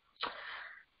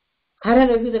 I don't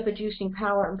know who they're producing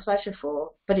power and pleasure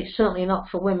for, but it's certainly not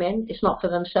for women, it's not for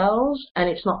themselves, and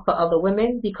it's not for other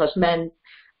women, because men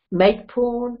make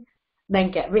porn,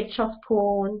 men get rich off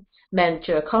porn, men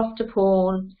jerk off to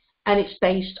porn, and it's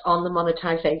based on the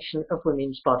monetization of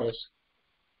women's bodies.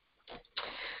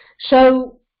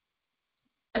 So,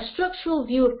 a structural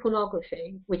view of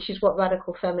pornography, which is what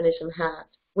radical feminism had,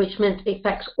 which meant it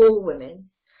affects all women,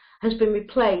 has been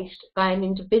replaced by an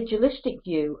individualistic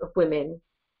view of women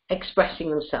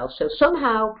expressing themselves. So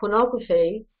somehow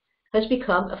pornography has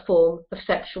become a form of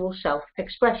sexual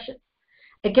self-expression.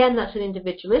 Again, that's an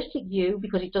individualistic view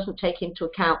because it doesn't take into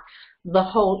account the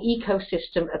whole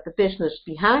ecosystem of the business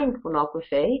behind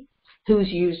pornography, who's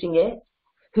using it,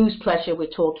 whose pleasure we're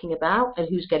talking about, and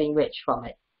who's getting rich from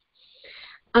it.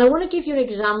 And I want to give you an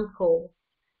example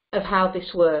of how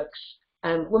this works.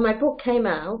 When my book came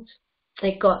out,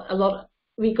 we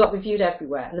got reviewed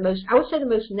everywhere. And I would say the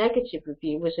most negative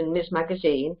review was in Ms.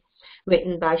 Magazine,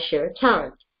 written by Shira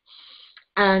Tarrant.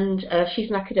 And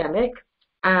she's an academic,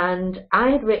 and I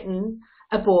had written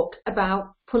a book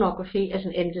about pornography as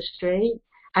an industry.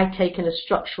 I'd taken a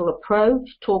structural approach,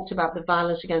 talked about the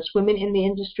violence against women in the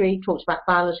industry, talked about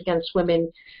violence against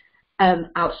women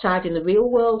outside in the real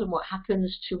world and what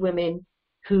happens to women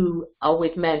who are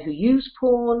with men who use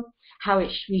porn, how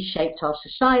it's reshaped our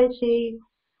society,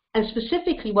 and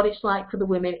specifically what it's like for the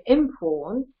women in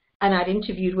porn. And I'd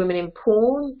interviewed women in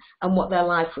porn and what their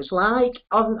life was like.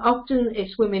 Often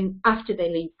it's women after they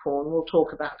leave porn will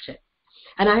talk about it.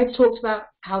 And I had talked about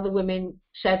how the women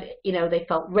said, you know, they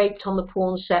felt raped on the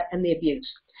porn set and the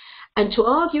abuse. And to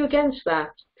argue against that,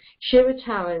 Shira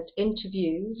Tarrant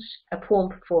interviews a porn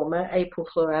performer, April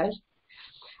Flores,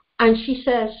 and she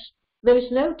says, there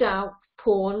is no doubt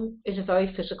porn is a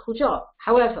very physical job.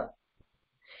 However,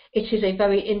 it is a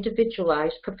very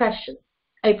individualized profession.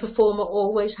 A performer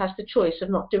always has the choice of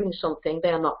not doing something they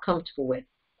are not comfortable with.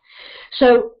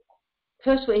 So,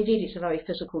 first of all, indeed, it's a very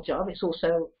physical job. It's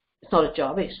not a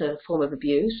job, it's a form of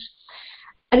abuse.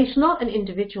 And it's not an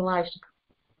individualized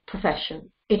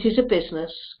profession. It is a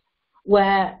business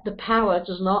where the power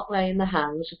does not lay in the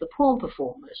hands of the porn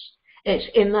performers. It's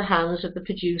in the hands of the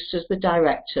producers, the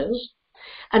directors.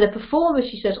 And a performer,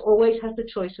 she says, always has the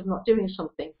choice of not doing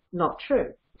something. Not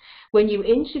true. When you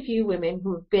interview women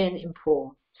who have been in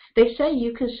porn, they say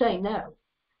you can say no.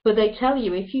 But they tell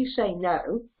you if you say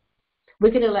no,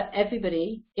 we're going to let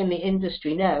everybody in the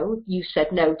industry know you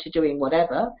said no to doing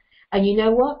whatever. And you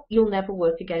know what? You'll never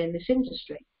work again in this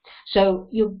industry. So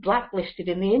you're blacklisted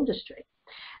in the industry.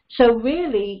 So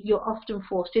really, you're often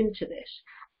forced into this.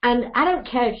 And I don't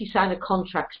care if you sign a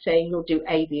contract saying you'll do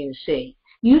A, B, and C.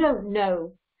 You don't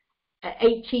know at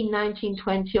 18, 19,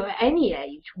 20, or at any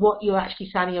age what you're actually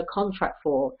signing a contract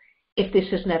for if this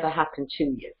has never happened to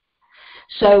you.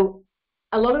 So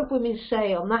a lot of women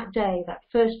say on that day, that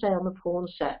first day on the porn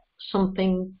set,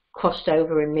 something crossed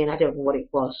over in me and I don't know what it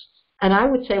was. And I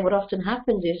would say what often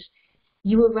happened is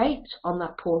you were raped on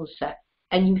that porn set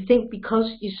and you think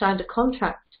because you signed a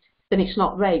contract then it's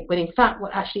not rape, when in fact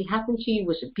what actually happened to you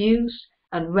was abuse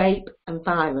and rape and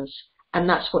violence, and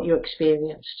that's what you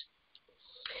experienced.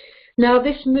 Now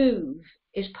this move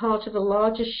is part of a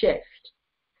larger shift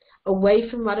away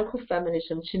from radical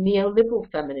feminism to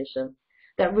neoliberal feminism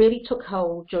that really took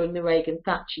hold during the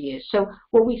Reagan-Thatcher years. So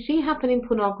what we see happen in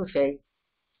pornography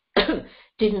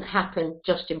didn't happen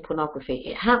just in pornography.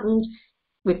 It happened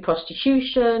with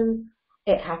prostitution,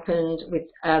 it happened with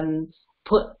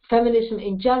feminism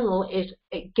in general.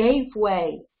 It gave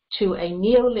way to a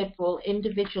neoliberal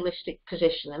individualistic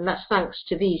position, and that's thanks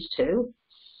to these two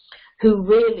who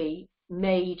really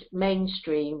made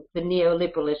mainstream the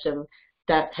neoliberalism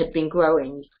that had been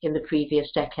growing in the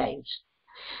previous decades.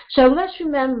 So let's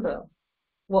remember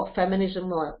what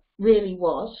feminism really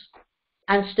was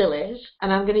and still is,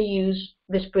 and I'm going to use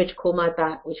this bridge called My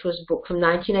Back, which was a book from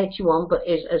 1981 but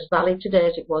is as valid today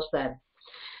as it was then.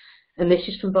 And this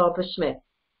is from Barbara Smith.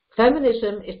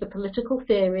 Feminism is the political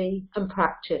theory and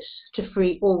practice to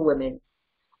free all women,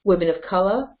 women of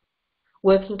colour,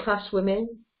 working class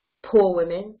women, poor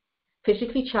women,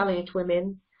 physically challenged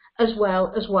women, as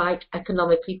well as white,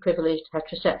 economically privileged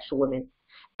heterosexual women.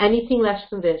 Anything less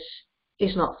than this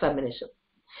is not feminism.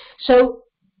 So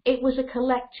it was a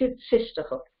collective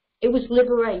sisterhood. It was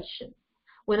liberation.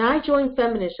 When I joined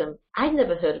feminism, I'd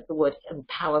never heard of the word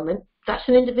empowerment. That's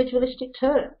an individualistic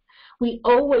term. We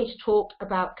always talked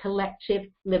about collective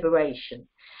liberation.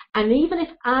 And even if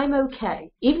I'm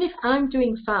okay, even if I'm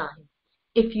doing fine,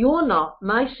 if you're not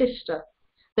my sister,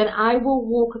 then I will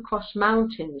walk across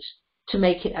mountains to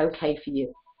make it okay for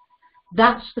you.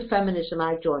 That's the feminism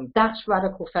I joined. That's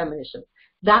radical feminism.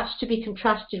 That's to be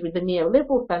contrasted with the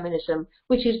neoliberal feminism,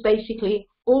 which is basically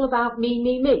all about me,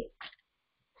 me, me.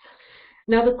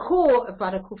 Now, the core of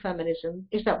radical feminism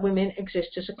is that women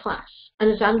exist as a class.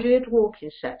 And as Andrea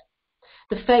Dworkin said,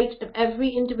 the fate of every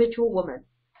individual woman,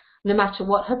 no matter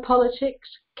what her politics,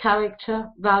 character,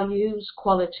 values,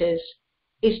 qualities,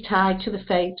 is tied to the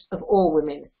fate of all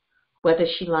women, whether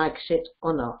she likes it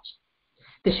or not.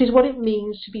 This is what it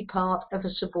means to be part of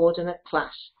a subordinate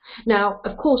class. Now,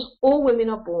 of course, all women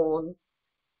are born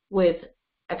with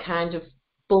a kind of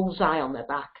bullseye on their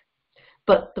back.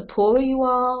 But the poorer you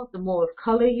are, the more of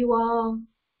colour you are,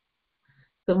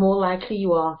 the more likely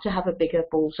you are to have a bigger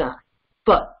bullseye.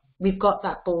 But we've got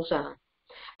that bullseye.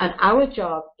 And our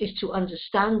job is to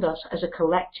understand us as a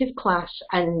collective class,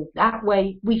 and that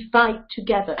way we fight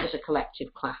together as a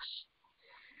collective class.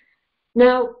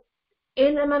 Now,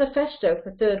 in a manifesto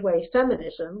for third wave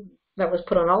feminism that was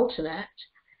put on Alternet,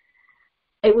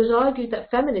 it was argued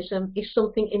that feminism is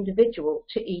something individual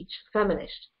to each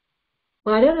feminist.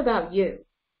 Well, I don't know about you,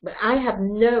 but I have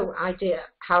no idea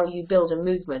how you build a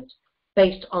movement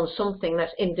based on something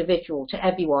that's individual to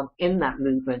everyone in that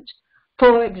movement.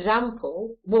 For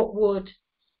example, what would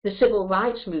the civil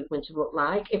rights movement have looked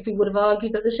like if we would have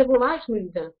argued that the civil rights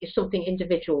movement is something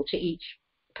individual to each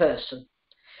person?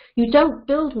 You don't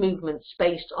build movements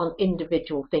based on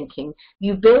individual thinking.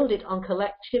 You build it on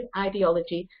collective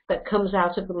ideology that comes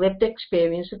out of the lived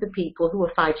experience of the people who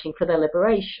are fighting for their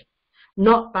liberation,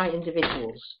 not by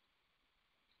individuals.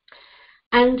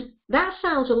 And that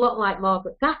sounds a lot like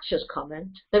Margaret Thatcher's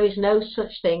comment, there is no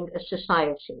such thing as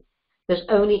society. There's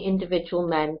only individual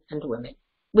men and women,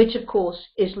 which of course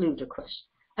is ludicrous.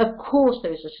 Of course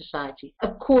there is a society.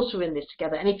 Of course we're in this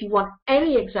together. And if you want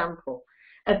any example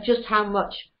of just how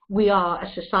much we are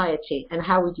a society and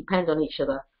how we depend on each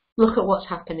other, look at what's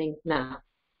happening now.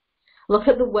 Look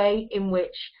at the way in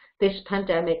which this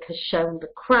pandemic has shown the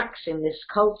cracks in this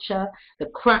culture, the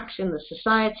cracks in the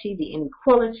society, the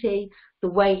inequality, the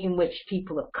way in which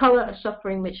people of colour are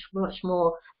suffering much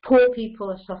more, poor people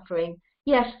are suffering.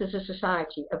 yes, there's a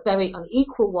society, a very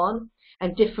unequal one,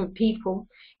 and different people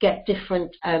get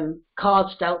different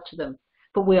cards dealt to them.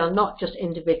 But we are not just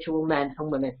individual men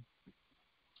and women.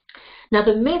 Now,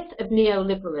 the myth of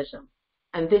neoliberalism,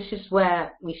 and this is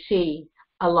where we see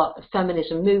a lot of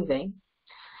feminism moving,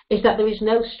 is that there is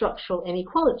no structural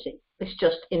inequality. It's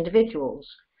just individuals.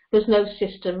 There's no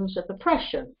systems of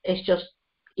oppression. It's just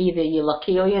either you're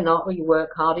lucky or you're not, or you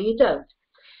work hard or you don't.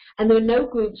 And there are no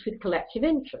groups with collective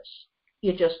interests.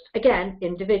 You're just, again,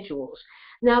 individuals.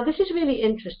 Now, this is really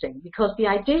interesting because the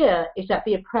idea is that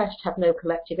the oppressed have no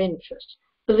collective interests.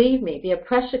 Believe me, the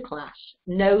oppressor class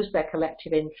knows their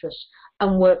collective interests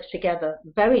and works together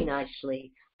very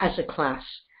nicely as a class,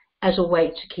 as a way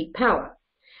to keep power.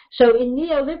 So in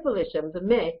neoliberalism, the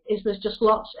myth is there's just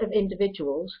lots of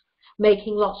individuals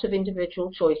making lots of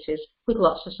individual choices with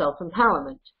lots of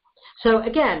self-empowerment. So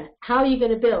again, how are you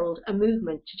going to build a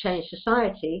movement to change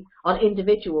society on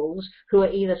individuals who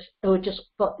are just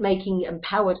making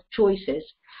empowered choices?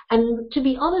 And to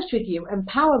be honest with you,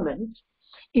 empowerment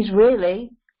is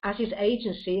really, as is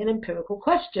agency, an empirical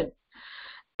question.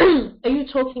 Are you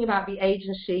talking about the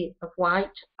agency of white,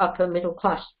 upper middle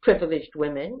class, privileged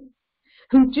women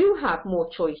who do have more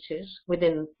choices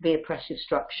within the oppressive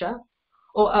structure?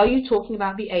 Or are you talking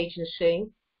about the agency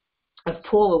of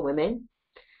poorer women,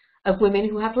 of women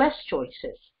who have less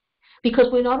choices? Because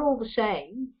we're not all the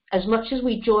same. As much as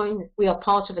we are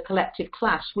part of a collective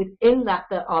class. Within that,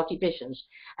 there are divisions.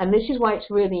 And this is why it's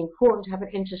really important to have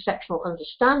an intersectional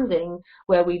understanding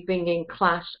where we bring in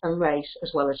class and race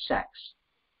as well as sex.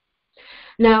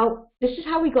 Now, this is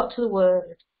how we got to the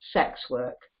word sex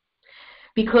work.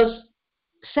 Because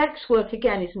sex work,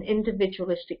 again, is an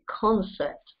individualistic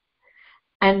concept.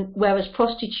 And whereas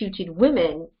prostituted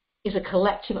women is a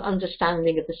collective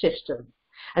understanding of the system.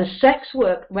 And sex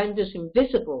work renders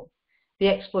invisible the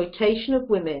exploitation of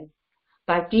women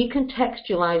by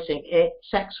decontextualizing it,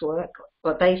 sex work,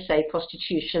 what they say,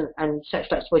 prostitution and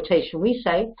sexual exploitation, we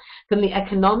say, from the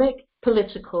economic,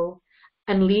 political,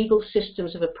 and legal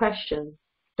systems of oppression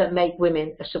that make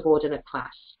women a subordinate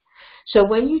class. So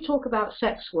when you talk about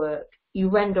sex work, you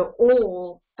render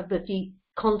all of the deep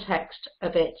context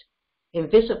of it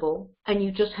invisible, and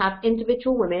you just have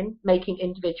individual women making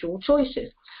individual choices.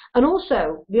 And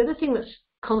also, the other thing that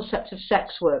concept of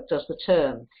sex work does, the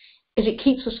term, is it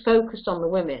keeps us focused on the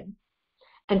women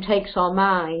and takes our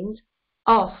mind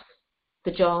off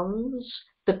the Johns,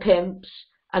 the pimps,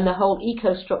 and the whole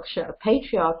eco-structure of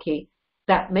patriarchy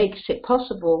that makes it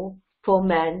possible for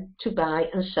men to buy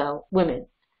and sell women.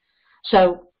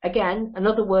 So, again,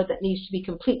 another word that needs to be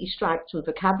completely struck from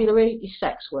vocabulary is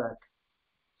sex work.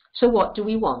 So what do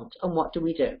we want and what do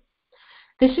we do?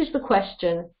 This is the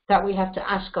question that we have to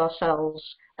ask ourselves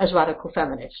as radical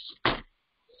feminists.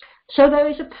 So there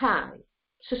is a pie.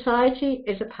 Society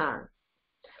is a pie.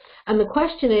 And the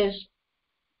question is,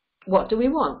 what do we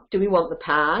want? Do we want the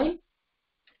pie?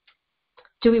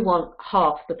 Do we want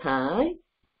half the pie,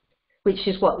 which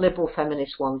is what liberal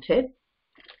feminists wanted?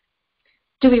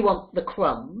 Do we want the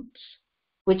crumbs,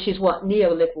 which is what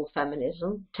neoliberal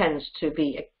feminism tends to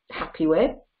be happy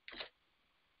with?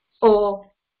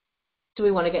 Or do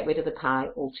we want to get rid of the pie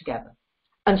altogether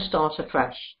and start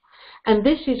afresh? And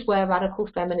this is where radical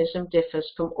feminism differs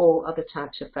from all other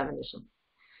types of feminism.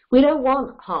 We don't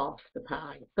want half the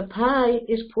pie. The pie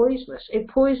is poisonous. It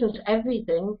poisons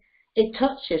everything it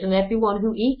touches and everyone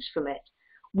who eats from it.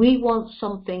 We want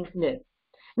something new.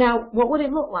 Now, what would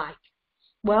it look like?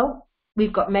 Well,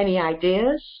 we've got many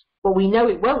ideas. What we know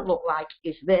it won't look like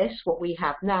is this, what we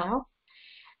have now.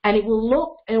 And it will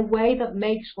look in a way that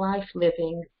makes life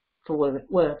living for women,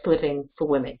 worth living for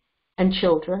women and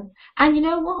children. And you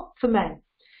know what? For men.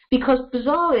 Because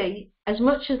bizarrely, as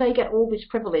much as they get all this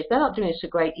privilege, they're not doing so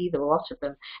great either, a lot of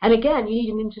them. And again, you need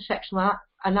an intersectional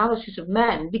analysis of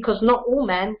men, because not all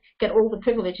men get all the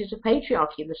privileges of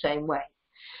patriarchy in the same way.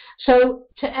 So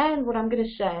to end, what I'm going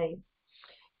to say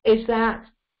is that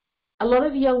a lot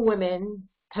of young women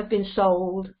have been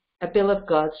sold a bill of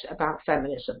goods about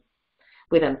feminism,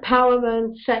 with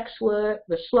empowerment, sex work,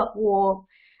 the slut war,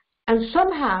 and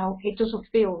somehow it doesn't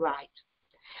feel right.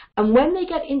 And when they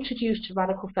get introduced to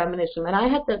radical feminism, and I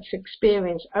had that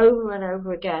experience over and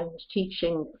over again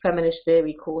teaching feminist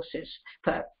theory courses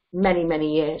for many,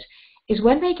 many years, is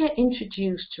when they get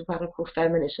introduced to radical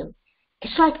feminism,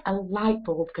 it's like a light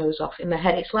bulb goes off in their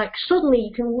head. It's like suddenly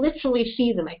you can literally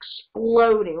see them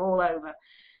exploding all over.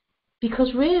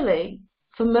 Because really,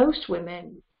 for most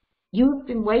women, you've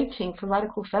been waiting for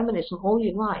radical feminism all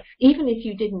your life, even if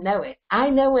you didn't know it. I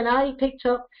know when I picked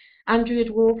up Andrea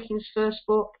Dworkin's first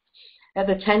book at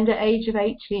the tender age of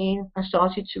 18, I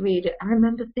started to read it. I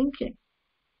remember thinking,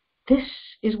 this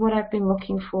is what I've been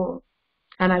looking for,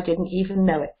 and I didn't even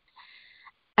know it.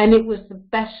 And it was the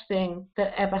best thing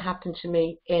that ever happened to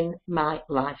me in my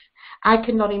life. I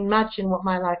cannot imagine what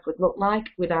my life would look like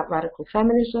without radical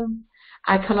feminism.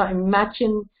 I cannot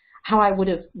imagine how I would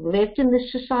have lived in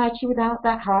this society without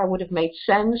that, how I would have made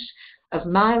sense of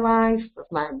my life, of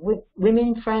my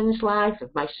women friends' life,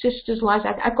 of my sister's life.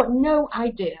 I've got no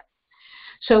idea.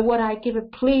 So what I give a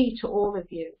plea to all of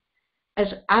you,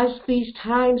 as these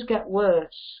times get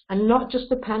worse, and not just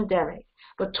the pandemic,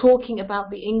 but talking about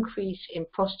the increase in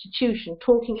prostitution,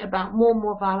 talking about more and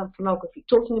more violent pornography,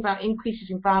 talking about increases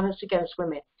in violence against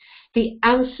women, the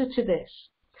answer to this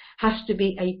has to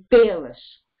be a fearless,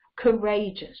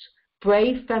 courageous,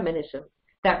 brave feminism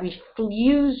that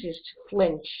refuses to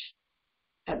flinch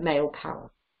at male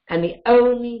power. And the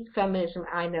only feminism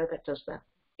I know that does that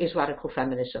is radical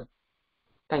feminism.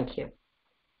 Thank you.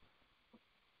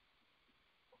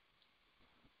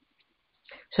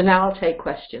 So now I'll take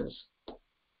questions.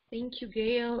 Thank you,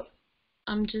 Gail.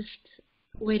 I'm just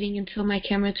waiting until my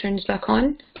camera turns back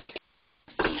on.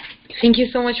 Thank you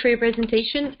so much for your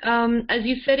presentation. As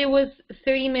you said, it was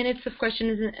 30 minutes of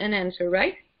questions and answer,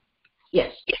 right?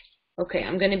 Yes. Okay,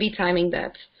 I'm going to be timing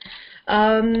that.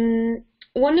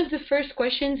 One of the first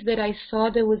questions that I saw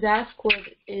that was asked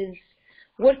is,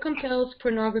 what compels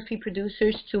pornography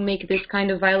producers to make this kind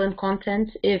of violent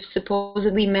content if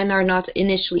supposedly men are not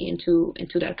initially into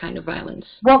that kind of violence?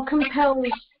 What compels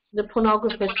the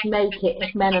pornographers to make it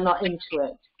if men are not into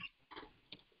it?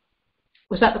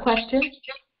 Was that the question?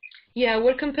 Yeah,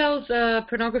 what compels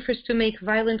pornographers to make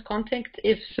violent content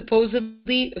if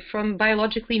supposedly, from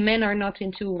biologically, men are not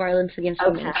into violence against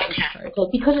women? Okay,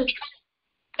 because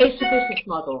it's a business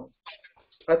model.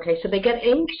 Okay, so they get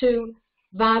into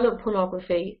violent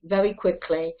pornography very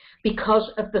quickly because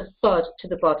of the thud to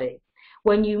the body.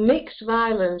 When you mix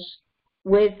violence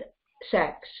with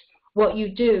sex, what you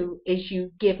do is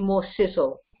you give more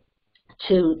sizzle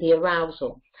to the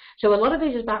arousal. So a lot of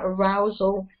it is about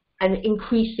arousal and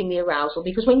increasing the arousal,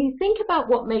 because when you think about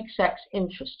what makes sex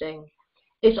interesting,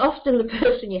 it's often the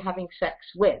person you're having sex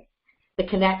with, the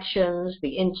connections,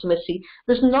 the intimacy.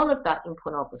 There's none of that in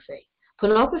pornography.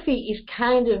 Pornography is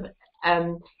kind of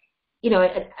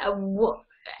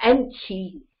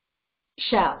empty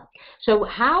shell. So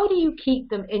how do you keep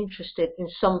them interested in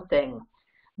something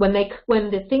when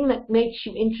the thing that makes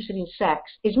you interested in sex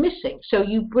is missing? So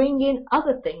you bring in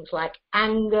other things like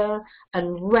anger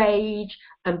and rage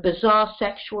and bizarre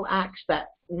sexual acts that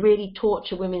really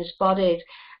torture women's bodies.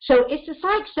 So it's just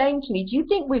like saying to me, do you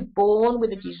think we're born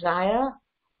with a desire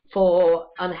for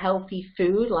unhealthy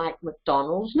food like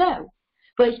McDonald's? No.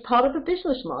 But it's part of a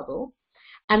business model.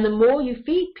 And the more you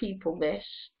feed people this,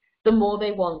 the more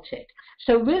they want it.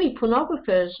 So really,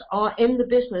 pornographers are in the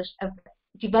business of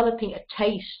developing a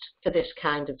taste for this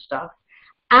kind of stuff.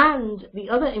 And the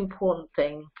other important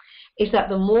thing is that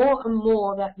the more and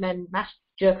more that men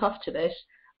jerk off to this,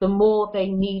 the more they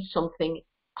need something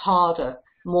harder,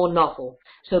 more novel.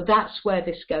 So that's where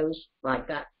this goes like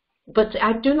that. But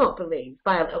I do not believe,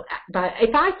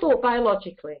 if I thought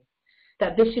biologically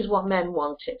that this is what men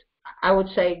wanted, I would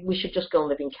say we should just go and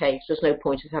live in caves. There's no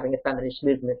point of having a feminist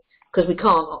movement because we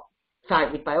can't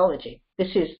fight with biology.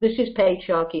 This is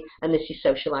patriarchy and this is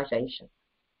socialization.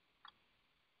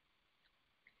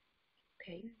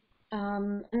 Okay.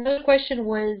 Another question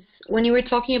was, when you were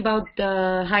talking about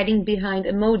the hiding behind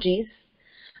emojis,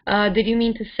 did you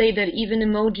mean to say that even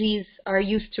emojis are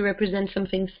used to represent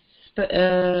something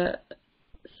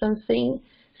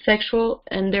sexual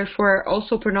and therefore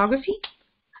also pornography?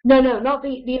 No, not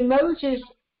the emojis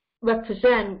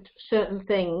represent certain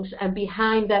things and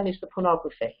behind them is the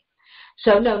pornography.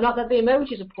 So no, not that the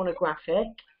emojis are pornographic,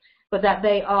 but that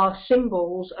they are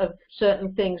symbols of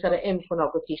certain things that are in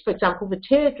pornography. For example, the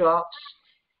teardrops,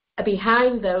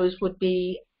 behind those would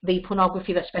be the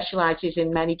pornography that specializes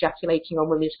in men ejaculating on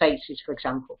women's faces, for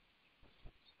example.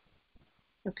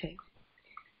 Okay.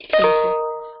 Thank you.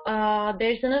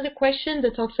 There's another question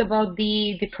that talks about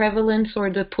the prevalence or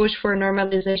the push for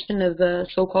normalization of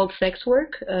so-called sex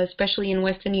work, especially in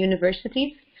Western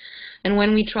universities. And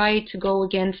when we try to go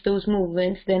against those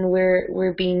movements, then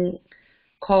we're being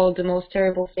called the most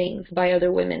terrible things by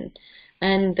other women.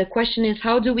 And the question is,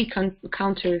 how do we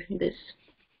counter this?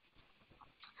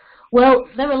 Well,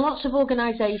 there are lots of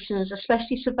organizations,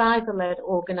 especially survivor-led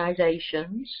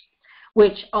organizations,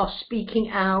 which are speaking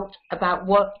out about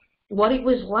what it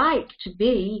was like to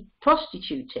be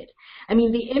prostituted. I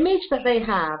mean, the image that they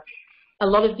have, a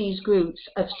lot of these groups,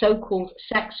 of so-called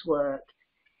sex work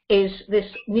is this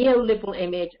neoliberal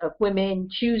image of women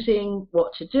choosing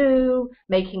what to do,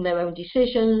 making their own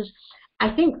decisions,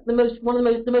 I think the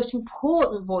most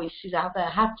important voices out there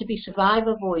have to be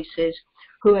survivor voices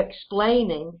who are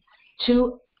explaining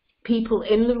to people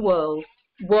in the world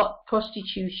what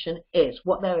prostitution is,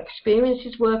 what their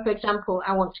experiences were. For example,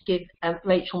 I want to give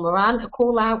Rachel Moran a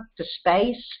call out to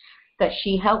Space, that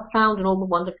she helped found, and all the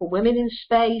wonderful women in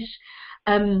Space.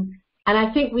 And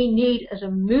I think we need, as a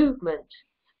movement,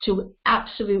 to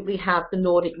absolutely have the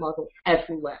Nordic model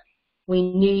everywhere.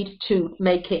 We need to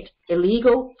make it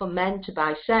illegal for men to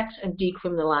buy sex and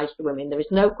decriminalize the women. There is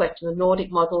no question the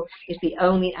Nordic model is the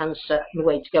only answer and the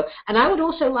way to go. And I would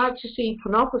also like to see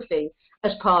pornography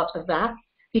as part of that,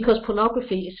 because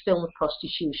pornography is film of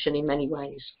prostitution in many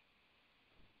ways.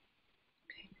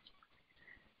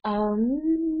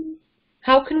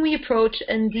 How can we approach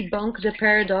and debunk the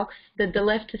paradox that the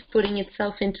left is putting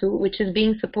itself into, which is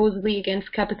being supposedly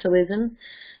against capitalism,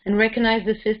 and recognize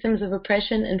the systems of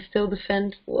oppression and still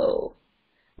defend? Whoa,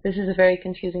 this is a very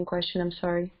confusing question. I'm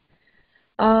sorry.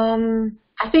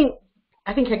 I think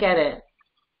I get it.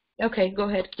 Okay, go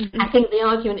ahead. I think the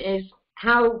argument is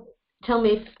how. Tell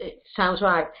me if it sounds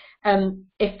right.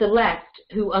 If the left,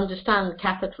 who understand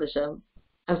capitalism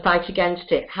and fight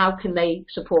against it, how can they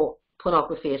support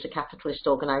pornography as a capitalist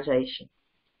organization?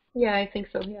 Yeah, I think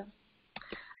so, yeah.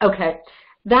 Okay,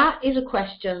 that is a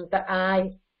question that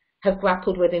I have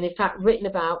grappled with, and in fact written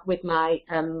about with my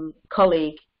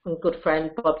colleague and good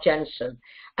friend Bob Jensen.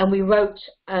 And we wrote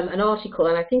an article,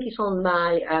 and I think it's on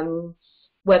my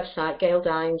website,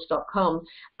 gaildines.com,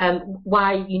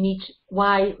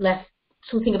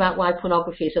 something about why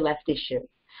pornography is a left issue.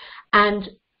 And,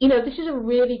 this is a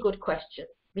really good question,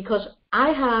 because I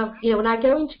have, when I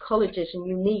go into colleges and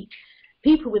you meet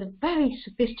people with a very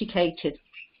sophisticated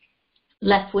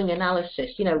left-wing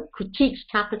analysis, critiques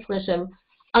capitalism,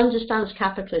 understands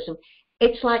capitalism,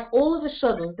 it's like all of a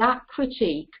sudden that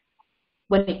critique,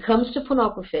 when it comes to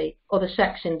pornography or the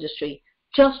sex industry,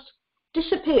 just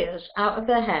disappears out of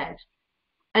their head,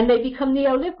 and they become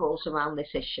neoliberals around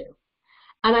this issue.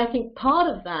 And I think part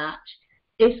of that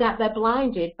is that they're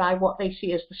blinded by what they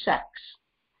see as the sex.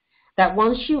 That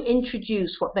once you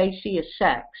introduce what they see as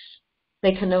sex,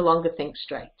 they can no longer think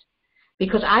straight.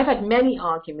 Because I've had many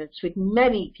arguments with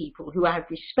many people who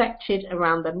I've respected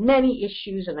around the many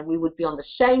issues, and we would be on the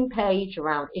same page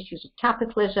around issues of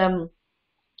capitalism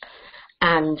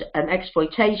and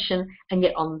exploitation, and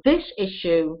yet on this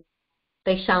issue,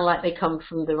 they sound like they come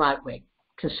from the right wing,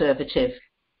 conservative,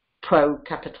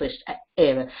 pro-capitalist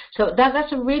era. So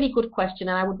that's a really good question,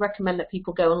 and I would recommend that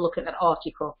people go and look at that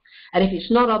article. And if it's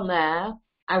not on there,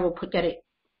 I will get it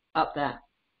up there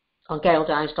on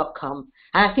gaildines.com.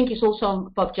 And I think it's also on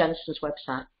Bob Jensen's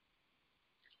website.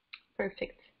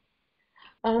 Perfect.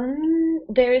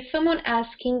 There is someone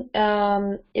asking,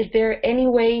 is there any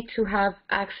way to have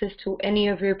access to any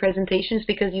of your presentations?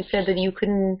 Because you said that you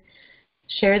couldn't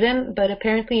share them, but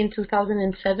apparently in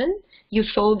 2007 you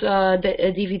sold a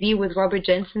DVD with Robert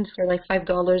Jensen for like $5.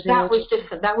 That was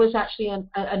different. That was actually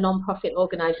a non-profit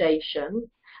organization,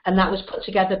 and that was put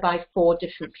together by 4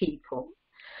 different people.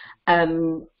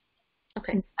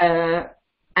 Okay. And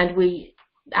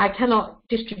I cannot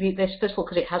distribute this, first of all,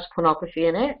 because it has pornography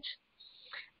in it,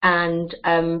 and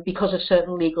because of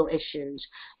certain legal issues.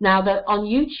 Now, on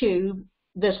YouTube,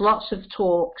 there's lots of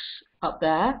talks up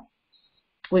there,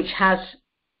 which has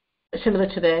similar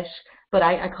to this, but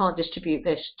I can't distribute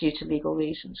this due to legal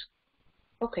reasons.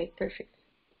 Okay, perfect.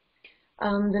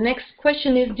 The next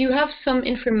question is, do you have some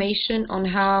information on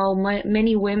how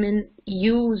many women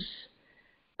use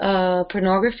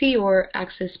pornography or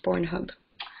access Pornhub?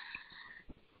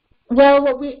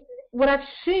 Well, what I've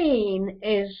seen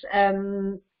is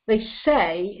they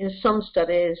say in some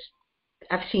studies,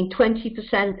 I've seen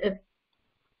 20% of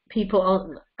people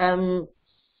on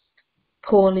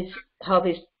Pornhub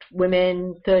is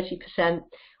women, 30%.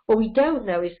 What we don't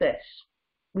know is this.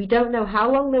 We don't know how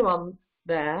long they're on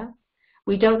there.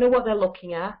 We don't know what they're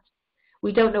looking at.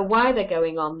 We don't know why they're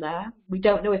going on there. We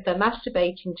don't know if they're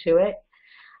masturbating to it.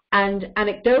 And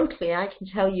anecdotally, I can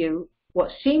tell you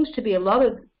what seems to be a lot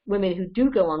of women who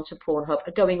do go on to Pornhub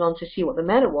are going on to see what the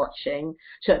men are watching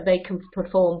so that they can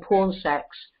perform porn sex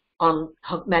on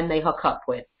men they hook up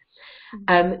with.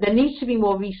 There needs to be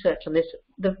more research on this.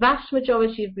 The vast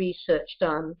majority of research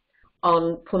done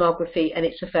on pornography and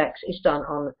its effects is done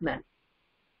on men.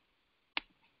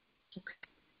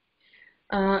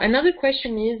 Another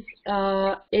question is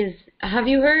have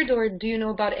you heard or do you know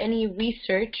about any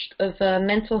research of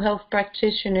mental health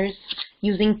practitioners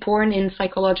using porn in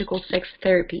psychological sex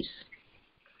therapies?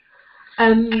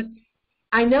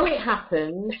 I know it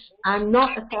happens. I'm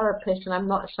not a therapist and I'm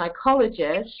not a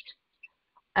psychologist.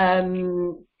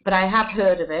 but I have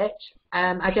heard of it.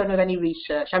 I don't know of any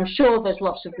research. I'm sure there's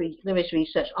there is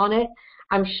research on it.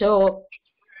 I'm sure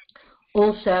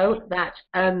also that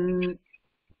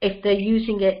if they're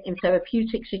using it in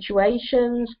therapeutic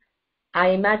situations, I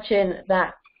imagine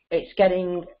that it's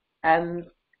getting,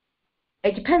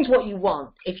 it depends what you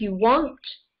want. If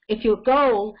your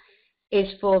goal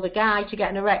is for the guy to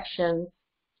get an erection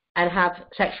and have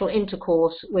sexual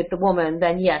intercourse with the woman,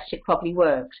 then yes, it probably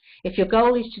works. If your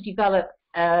goal is to develop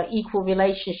equal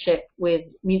relationship with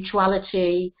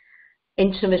mutuality,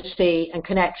 intimacy, and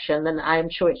connection, then I'm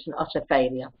sure it's an utter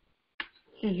failure.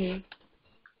 Mm-hmm.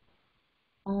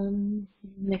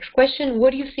 Next question.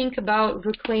 What do you think about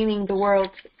reclaiming the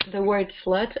word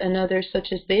slut and others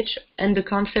such as bitch, and the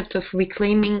concept of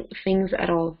reclaiming things at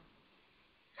all?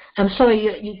 I'm sorry,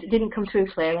 you didn't come through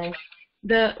clearly.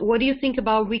 What do you think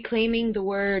about reclaiming the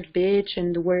word bitch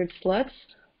and the word sluts,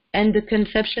 and the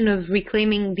conception of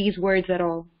reclaiming these words at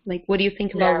all? Like, what do you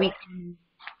think about reclaiming?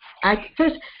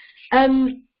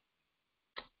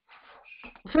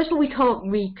 First of all, we can't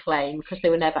reclaim because they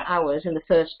were never ours in the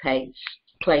first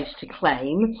place to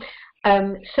claim.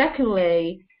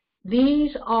 Secondly,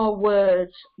 these are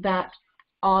words that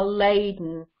are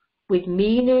laden with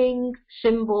meaning,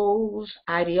 symbols,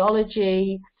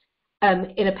 ideology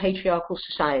in a patriarchal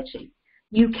society.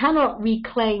 You cannot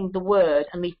reclaim the word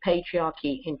and leave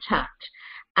patriarchy intact.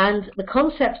 And the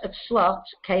concept of slut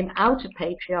came out of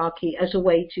patriarchy as a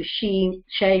way to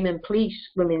shame and police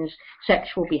women's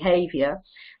sexual behavior.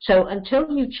 So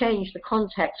until you change the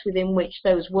context within which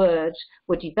those words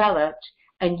were developed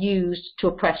and used to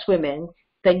oppress women,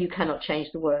 then you cannot change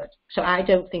the word. So I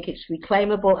don't think it's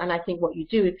reclaimable, and I think what you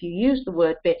do if you use the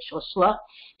word bitch or slut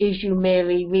is you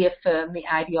merely reaffirm the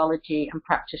ideology and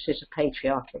practices of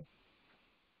patriarchy.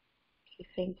 Okay,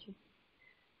 thank you.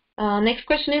 Next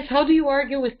question is, how do you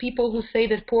argue with people who say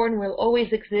that porn will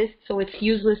always exist, so it's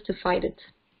useless to fight it?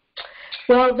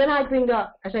 Well, then I bring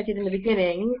up, as I did in the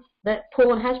beginning, that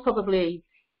porn has probably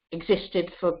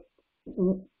existed for,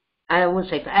 I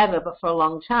wouldn't say forever, but for a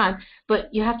long time.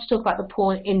 But you have to talk about the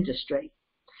porn industry.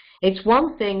 It's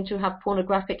one thing to have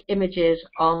pornographic images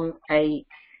on a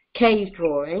cave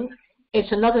drawing.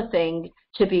 It's another thing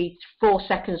to be 4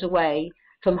 seconds away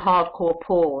from hardcore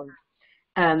porn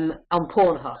on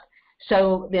Pornhub.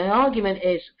 So the argument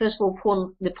is, first of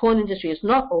all, the porn industry has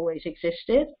not always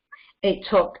existed. It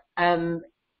took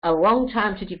a long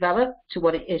time to develop to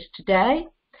what it is today.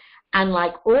 And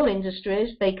like all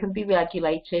industries, they can be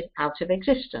regulated out of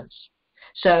existence.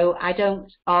 So I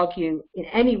don't argue in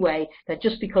any way that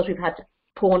just because we've had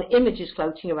porn images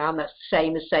floating around, that's the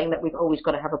same as saying that we've always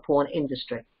got to have a porn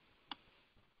industry.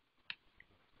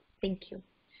 Thank you.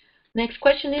 Next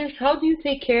question is, how do you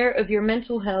take care of your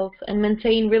mental health and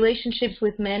maintain relationships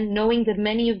with men, knowing that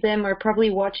many of them are probably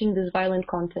watching this violent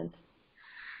content?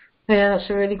 Yeah, that's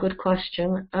a really good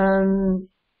question.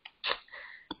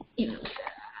 You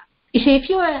see, if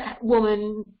you're a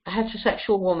woman, a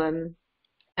heterosexual woman,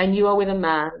 and you are with a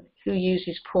man who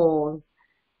uses porn,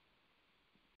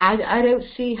 I don't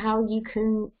see how you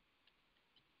can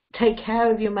take care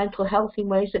of your mental health in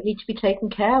ways that need to be taken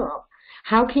care of.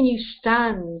 How can you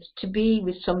stand to be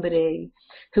with somebody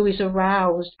who is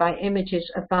aroused by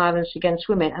images of violence against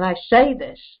women? And I say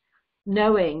this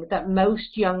knowing that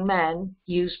most young men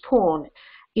use porn.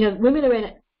 You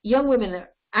know, young women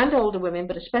and older women,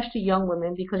 but especially young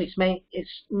women, because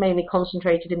it's mainly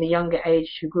concentrated in the younger age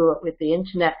who grew up with the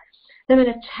internet. They're in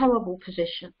a terrible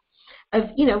position of,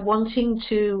 wanting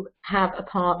to have a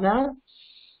partner,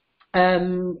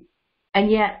 and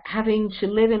yet having to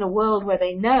live in a world where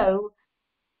they know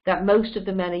that most of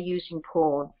the men are using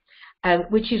porn,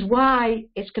 which is why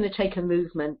it's going to take a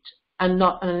movement and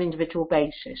not on an individual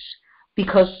basis,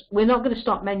 because we're not going to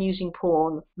stop men using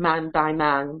porn man by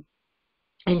man,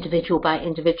 individual by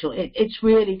individual. It's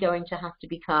really going to have to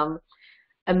become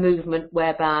a movement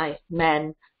whereby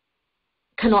men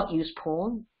cannot use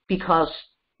porn because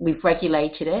we've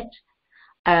regulated it,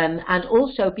 and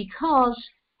also because,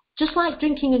 just like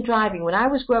drinking and driving, when I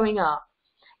was growing up,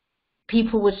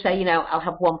 people would say, I'll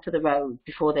have one for the road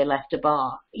before they left a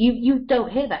bar. You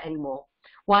don't hear that anymore.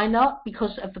 Why not?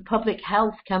 Because of the public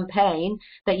health campaign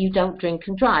that you don't drink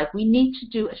and drive. We need to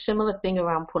do a similar thing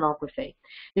around pornography.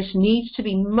 This needs to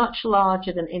be much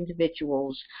larger than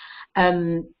individuals.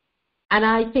 And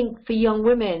I think for young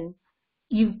women,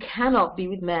 you cannot be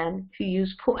with men who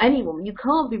use porn. Any woman, you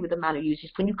can't be with a man who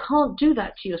uses porn. You can't do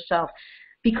that to yourself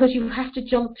because you have to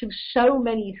jump through so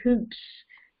many hoops,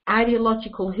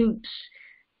 ideological hoops,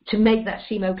 to make that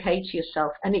seem okay to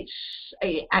yourself, and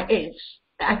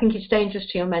I think it's dangerous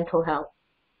to your mental health.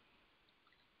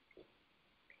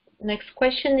 Next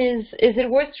question is it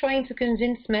worth trying to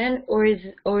convince men,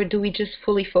 or do we just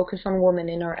fully focus on women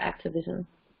in our activism?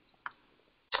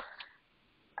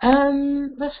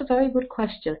 That's a very good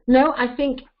question. No, I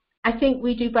think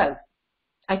we do both.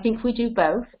 I think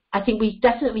we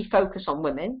definitely focus on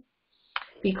women,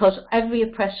 because every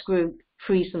oppressed group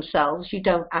frees themselves. You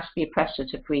don't ask the oppressor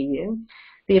to free you.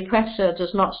 The oppressor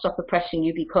does not stop oppressing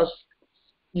you because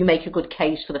you make a good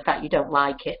case for the fact you don't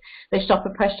like it. They stop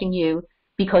oppressing you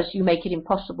because you make it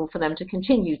impossible for them to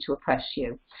continue to oppress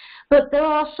you. But there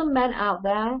are some men out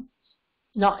there,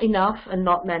 not enough and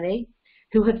not many,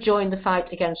 who have joined the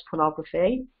fight against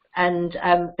pornography, and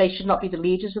they should not be the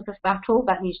leaders of the battle.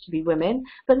 That needs to be women.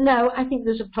 But no, I think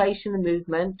there's a place in the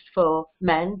movement for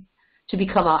men to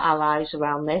become our allies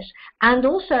around this. And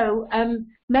also,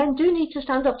 men do need to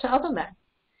stand up to other men.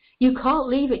 You can't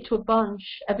leave it to a bunch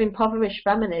of impoverished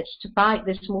feminists to fight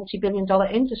this multi-billion-dollar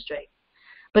industry.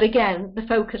 But again, the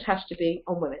focus has to be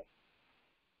on women.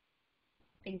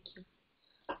 Thank you.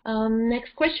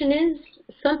 Next question is,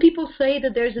 some people say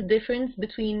that there's a difference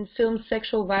between film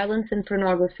sexual violence and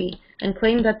pornography, and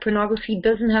claim that pornography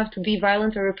doesn't have to be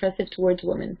violent or repressive towards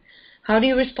women. How do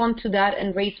you respond to that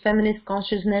and raise feminist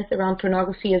consciousness around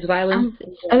pornography as violence?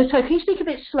 Sorry, can you speak a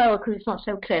bit slower because it's not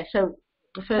so clear? So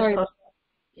the first part.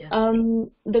 Yeah.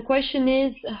 The question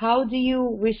is, how do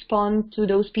you respond to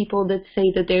those people that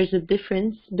say that there's a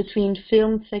difference between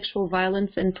film sexual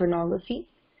violence and pornography?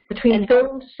 Between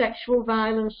film, sexual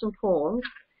violence and porn?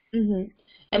 Mm-hmm.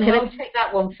 And okay, let's take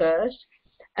that one first.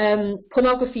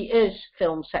 Pornography is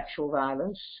film sexual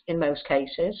violence in most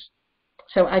cases,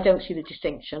 so I don't see the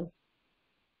distinction.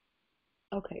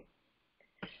 Okay.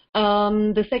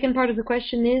 The second part of the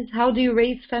question is, how do you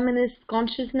raise feminist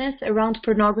consciousness around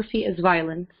pornography as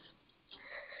violence?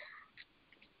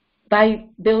 By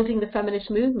building the feminist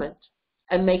movement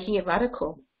and making it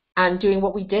radical and doing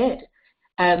what we did.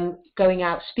 Going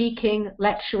out speaking,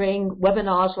 lecturing,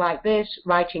 webinars like this,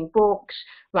 writing books,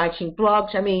 writing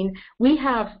blogs. I mean, we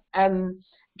have,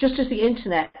 just as the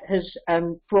internet has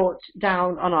brought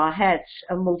down on our heads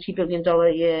a multi-billion-dollar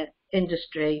a year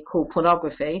industry called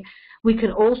pornography, we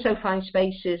can also find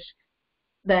spaces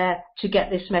there to get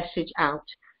this message out.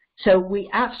 So we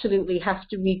absolutely have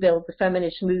to rebuild the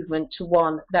feminist movement to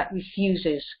one that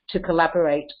refuses to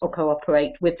collaborate or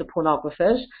cooperate with the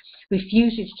pornographers,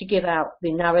 refuses to give out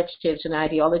the narratives and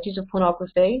ideologies of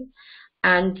pornography,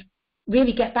 and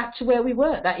really get back to where we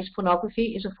were. That is,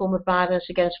 pornography is a form of violence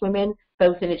against women,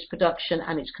 both in its production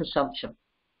and its consumption.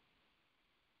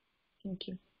 Thank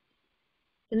you.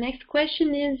 The next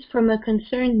question is from a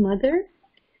concerned mother.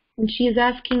 And she is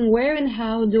asking, where and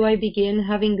how do I begin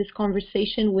having this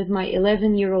conversation with my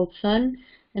 11-year-old son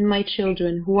and my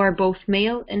children, who are both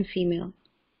male and female?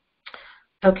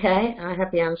 Okay, I have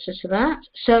the answer to that.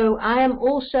 So I am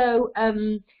also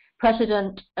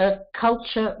president of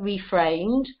Culture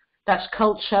Reframed. That's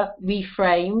Culture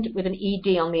Reframed with an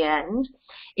ED on the end.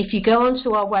 If you go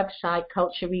onto our website,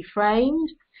 Culture Reframed,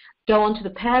 go onto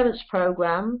the Parents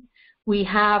Program. We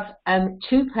have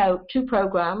two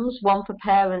programs, one for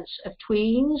parents of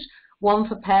tweens, one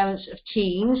for parents of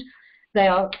teens. They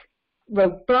are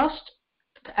robust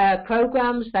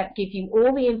programs that give you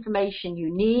all the information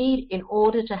you need in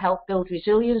order to help build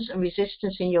resilience and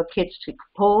resistance in your kids to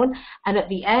porn. And at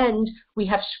the end, we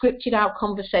have scripted out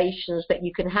conversations that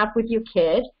you can have with your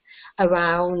kid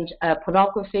around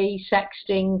pornography,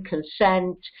 sexting,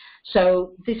 consent.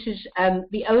 So this is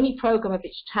the only program of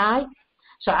its type.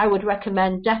 So I would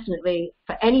recommend definitely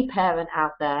for any parent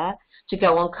out there to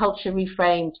go on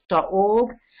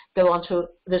culturereframed.org, go onto,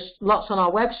 there's lots on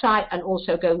our website, and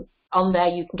also go on there,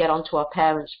 you can get onto our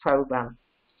parents program.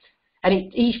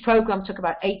 And each program took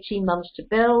about 18 months to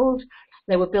build.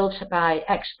 They were built by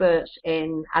experts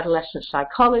in adolescent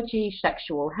psychology,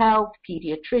 sexual health,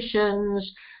 pediatricians,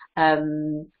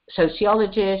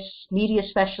 sociologists, media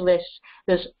specialists.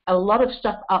 There's a lot of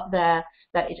stuff up there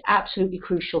that is absolutely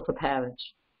crucial for parents.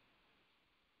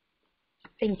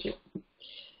 Thank you.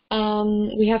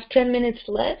 We have 10 minutes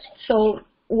left. So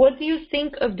what do you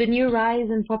think of the new rise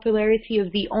and popularity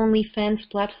of the OnlyFans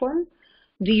platform?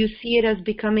 Do you see it as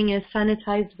becoming a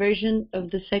sanitized version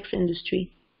of the sex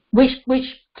industry? Which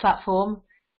platform?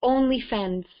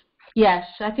 OnlyFans. Yes,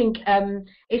 I think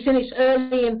it's in its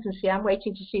early infancy. I'm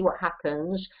waiting to see what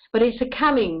happens. But it's a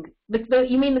camming.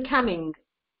 You mean the camming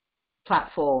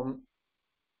platform?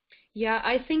 Yeah,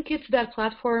 I think it's that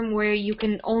platform where you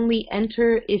can only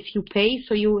enter if you pay.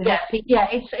 So you have paid. Yeah,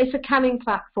 it's a camming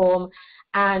platform,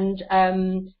 and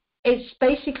it's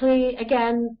basically,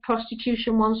 again,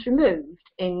 prostitution once removed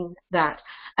in that.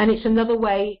 And it's another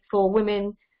way for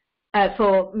women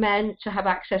for men to have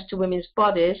access to women's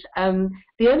bodies.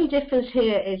 The only difference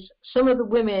here is some of the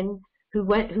women who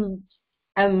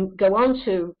go on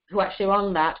to, who actually are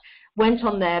on that, went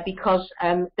on there because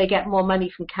they get more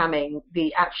money from camming.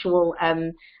 The actual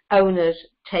owners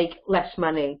take less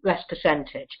money, less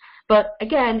percentage. But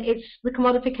again, it's the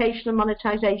commodification and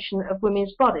monetization of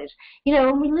women's bodies. You know,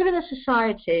 and we live in a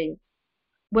society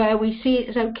where we see it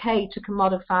as okay to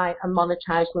commodify and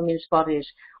monetize women's bodies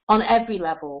on every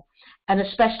level, and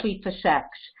especially for sex.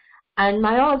 And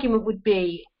my argument would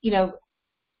be, you know,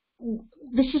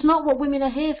 this is not what women are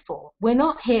here for. We're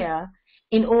not here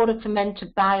in order for men to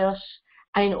buy us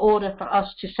and in order for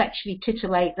us to sexually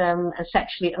titillate them and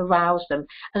sexually arouse them.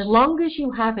 As long as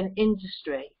you have an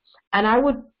industry, and I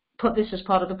would put this as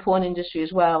part of the porn industry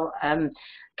as well,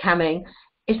 camming,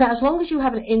 is that as long as you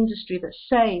have an industry that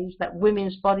says that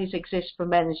women's bodies exist for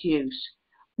men's use,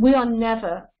 we are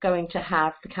never going to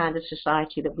have the kind of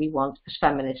society that we want as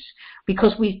feminists,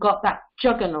 because we've got that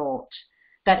juggernaut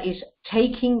that is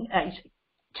taking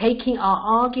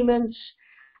our arguments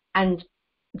and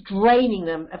draining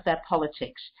them of their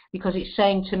politics, because it's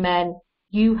saying to men,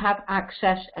 you have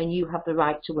access and you have the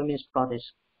right to women's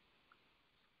bodies.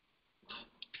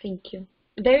 Thank you.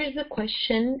 There is a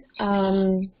question.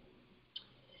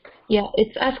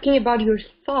 It's asking about your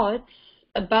thoughts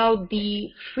about the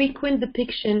frequent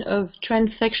depiction of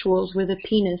transsexuals with a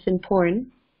penis in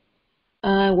porn,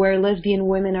 where lesbian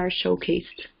women are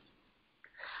showcased.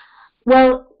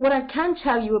 Well, what I can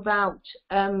tell you about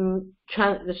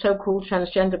the so-called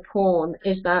transgender porn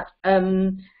is that,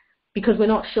 because we're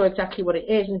not sure exactly what it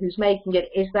is and who's making it,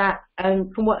 is that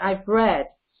from what I've read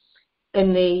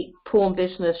in the porn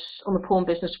business, on the porn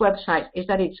business website, is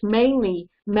that it's mainly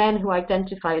men who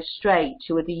identify as straight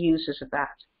who are the users of that.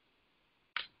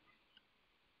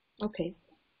 Okay,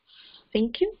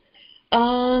 thank you.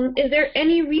 Is there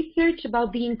any research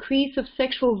about the increase of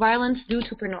sexual violence due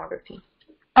to pornography?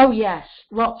 Oh yes,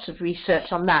 lots of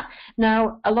research on that.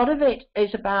 Now, a lot of it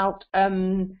is about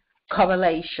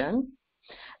correlation,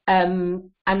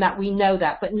 and that we know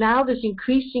that. But now there's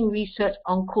increasing research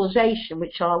on causation,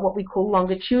 which are what we call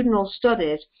longitudinal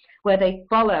studies, where they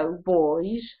follow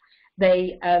boys,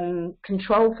 they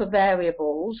control for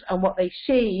variables, and what they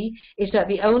see is that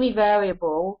the only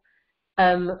variable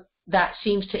that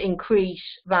seems to increase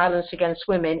violence against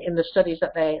women in the studies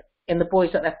that in the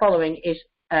boys that they're following is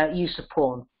use of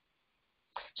porn.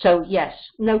 So yes,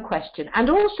 no question. And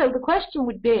also the question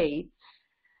would be,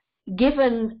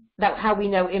 given that how we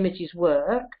know images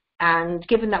work, and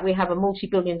given that we have a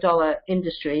multi-billion-dollar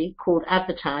industry called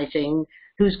advertising,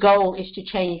 whose goal is to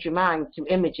change your mind through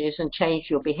images and change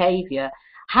your behavior,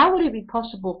 how would it be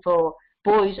possible for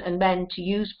boys and men to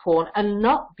use porn and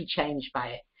not be changed by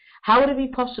it? How would it be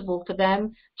possible for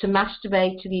them to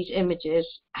masturbate to these images,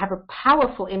 have a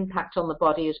powerful impact on the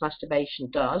body as masturbation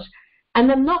does, and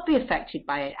then not be affected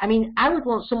by it? I mean, I would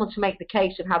want someone to make the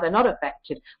case of how they're not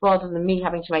affected rather than me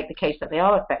having to make the case that they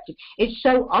are affected. It's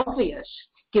so obvious,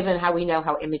 given how we know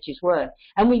how images work.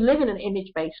 And we live in an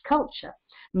image-based culture.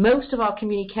 Most of our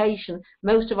communication,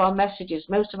 most of our messages,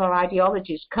 most of our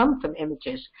ideologies come from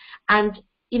images. And,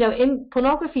 you know,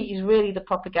 pornography is really the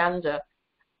propaganda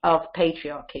of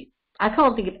patriarchy. I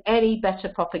can't think of any better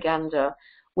propaganda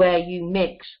where you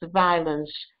mix the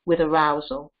violence with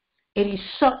arousal. It is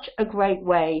such a great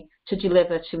way to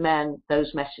deliver to men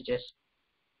those messages.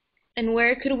 And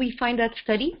where could we find that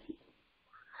study?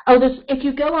 Oh, if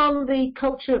you go on the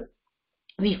Culture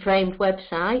Reframed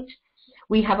website,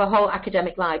 we have a whole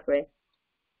academic library.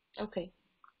 Okay.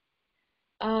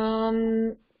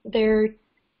 There are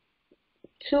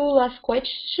two last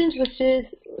questions, which is,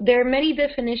 there are many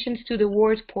definitions to the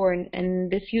word porn,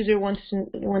 and this user wants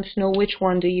to know which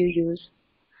one do you use.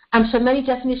 And so many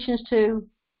definitions to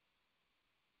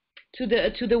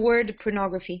the word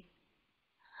pornography.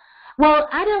 Well,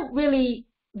 I don't really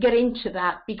get into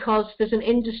that because there's an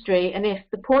industry, and if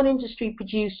the porn industry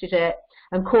produces it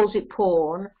and calls it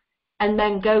porn, and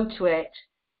then go to it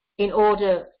in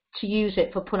order to use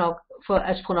it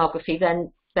as pornography,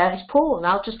 then that is porn.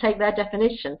 I'll just take their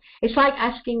definition. It's like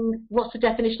asking, what's the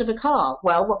definition of a car?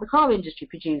 Well, what the car industry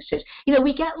produces. You know,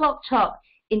 we get locked up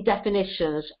in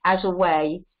definitions as a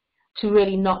way to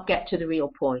really not get to the real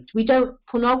point. We don't,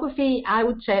 pornography, I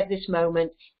would say at this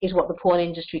moment, is what the porn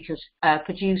industry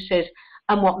produces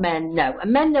and what men know.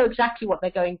 And men know exactly what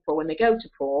they're going for when they go to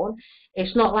porn.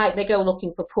 It's not like they go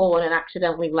looking for porn and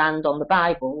accidentally land on the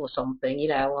Bible or something, you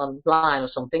know, online or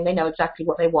something. They know exactly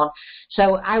what they want.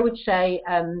 So I would say,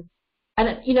 and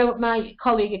you know, my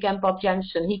colleague again, Bob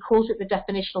Jensen, he calls it the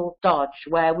definitional dodge,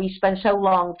 where we spend so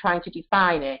long trying to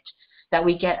define it that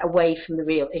we get away from the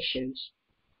real issues.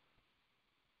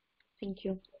 Thank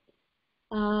you.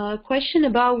 Question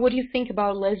about what do you think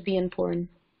about lesbian porn?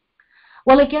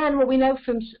 Well, again, what we know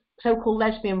from so-called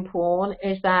lesbian porn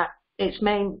is that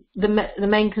the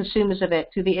main consumers of it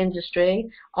through the industry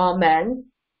are men.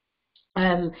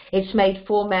 It's made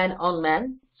for men on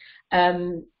men,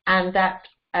 and that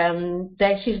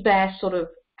this is their sort of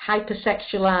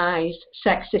hypersexualized,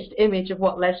 sexist image of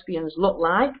what lesbians look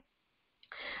like.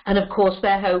 And of course,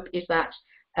 their hope is that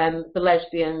the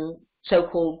lesbian,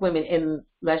 so-called women in,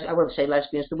 I won't say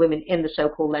lesbians, the women in the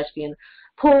so-called lesbian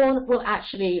porn will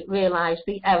actually realize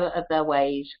the error of their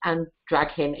ways and drag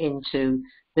him into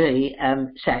the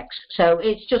sex. So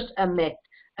it's just a myth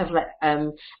of,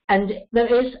 and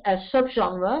there is a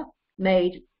subgenre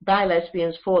made by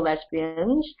lesbians for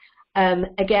lesbians.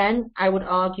 Again, I would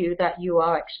argue that you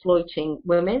are exploiting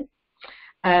women.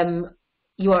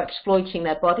 You are exploiting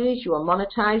their bodies, you are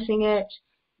monetizing it,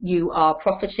 you are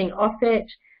profiting off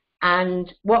it,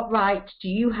 and what right do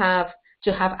you have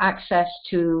to have access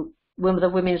to the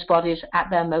women's bodies at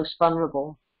their most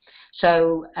vulnerable?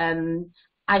 So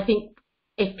I think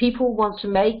if people want to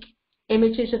make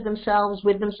images of themselves,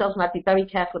 with themselves, and I'd be very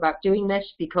careful about doing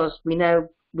this because we know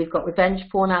we've got revenge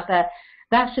porn out there,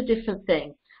 that's a different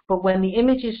thing. But when the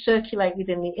images circulate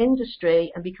within the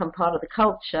industry and become part of the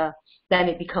culture, then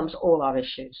it becomes all our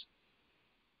issues.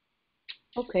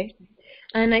 Okay.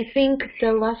 And I think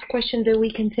the last question that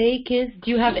we can take is,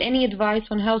 do you have any advice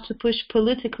on how to push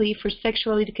politically for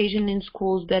sexual education in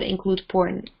schools that include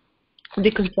porn?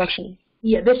 Deconstruction.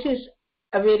 Yeah, this is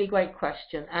a really great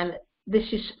question. And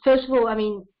this is, first of all, I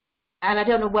mean, and I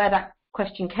don't know where that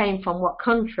question came from, what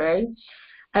country.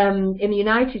 In the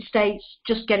United States,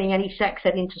 just getting any sex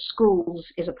ed into schools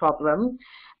is a problem.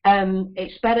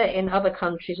 It's better in other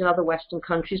countries, in other Western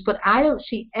countries, but I don't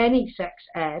see any sex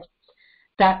ed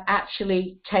that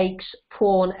actually takes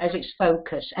porn as its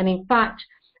focus. And in fact,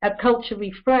 at Culture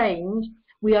Reframed,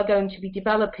 we are going to be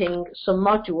developing some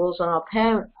modules on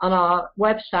our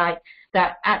website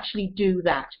that actually do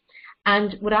that.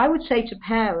 And what I would say to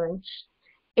parents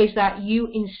is that you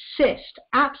insist,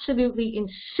 absolutely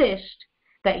insist,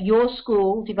 that your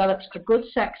school develops a good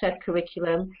sex ed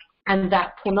curriculum and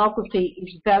that pornography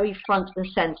is very front and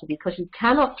center, because you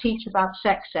cannot teach about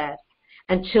sex ed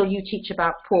until you teach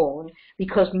about porn,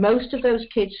 because most of those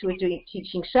kids who are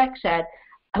teaching sex ed,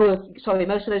 most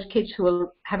of those kids who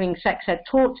are having sex ed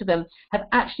taught to them have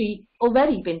actually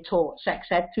already been taught sex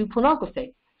ed through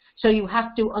pornography. So you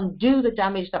have to undo the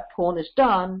damage that porn has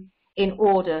done in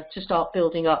order to start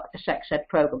building up a sex ed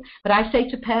program. But I say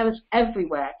to parents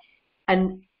everywhere,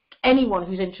 and anyone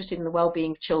who's interested in the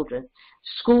well-being of children,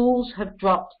 schools have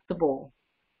dropped the ball.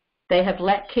 They have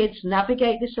let kids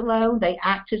navigate this alone. They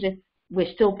act as if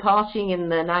we're still partying in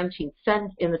the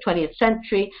 20th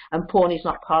century and porn is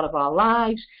not part of our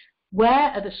lives.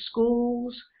 Where are the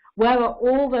schools? Where are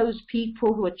all those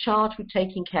people who are charged with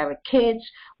taking care of kids?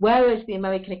 Where is the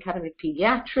American Academy of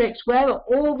Pediatrics? Where are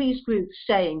all these groups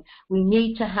saying we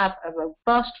need to have a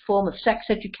robust form of sex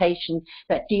education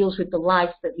that deals with the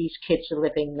life that these kids are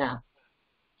living now?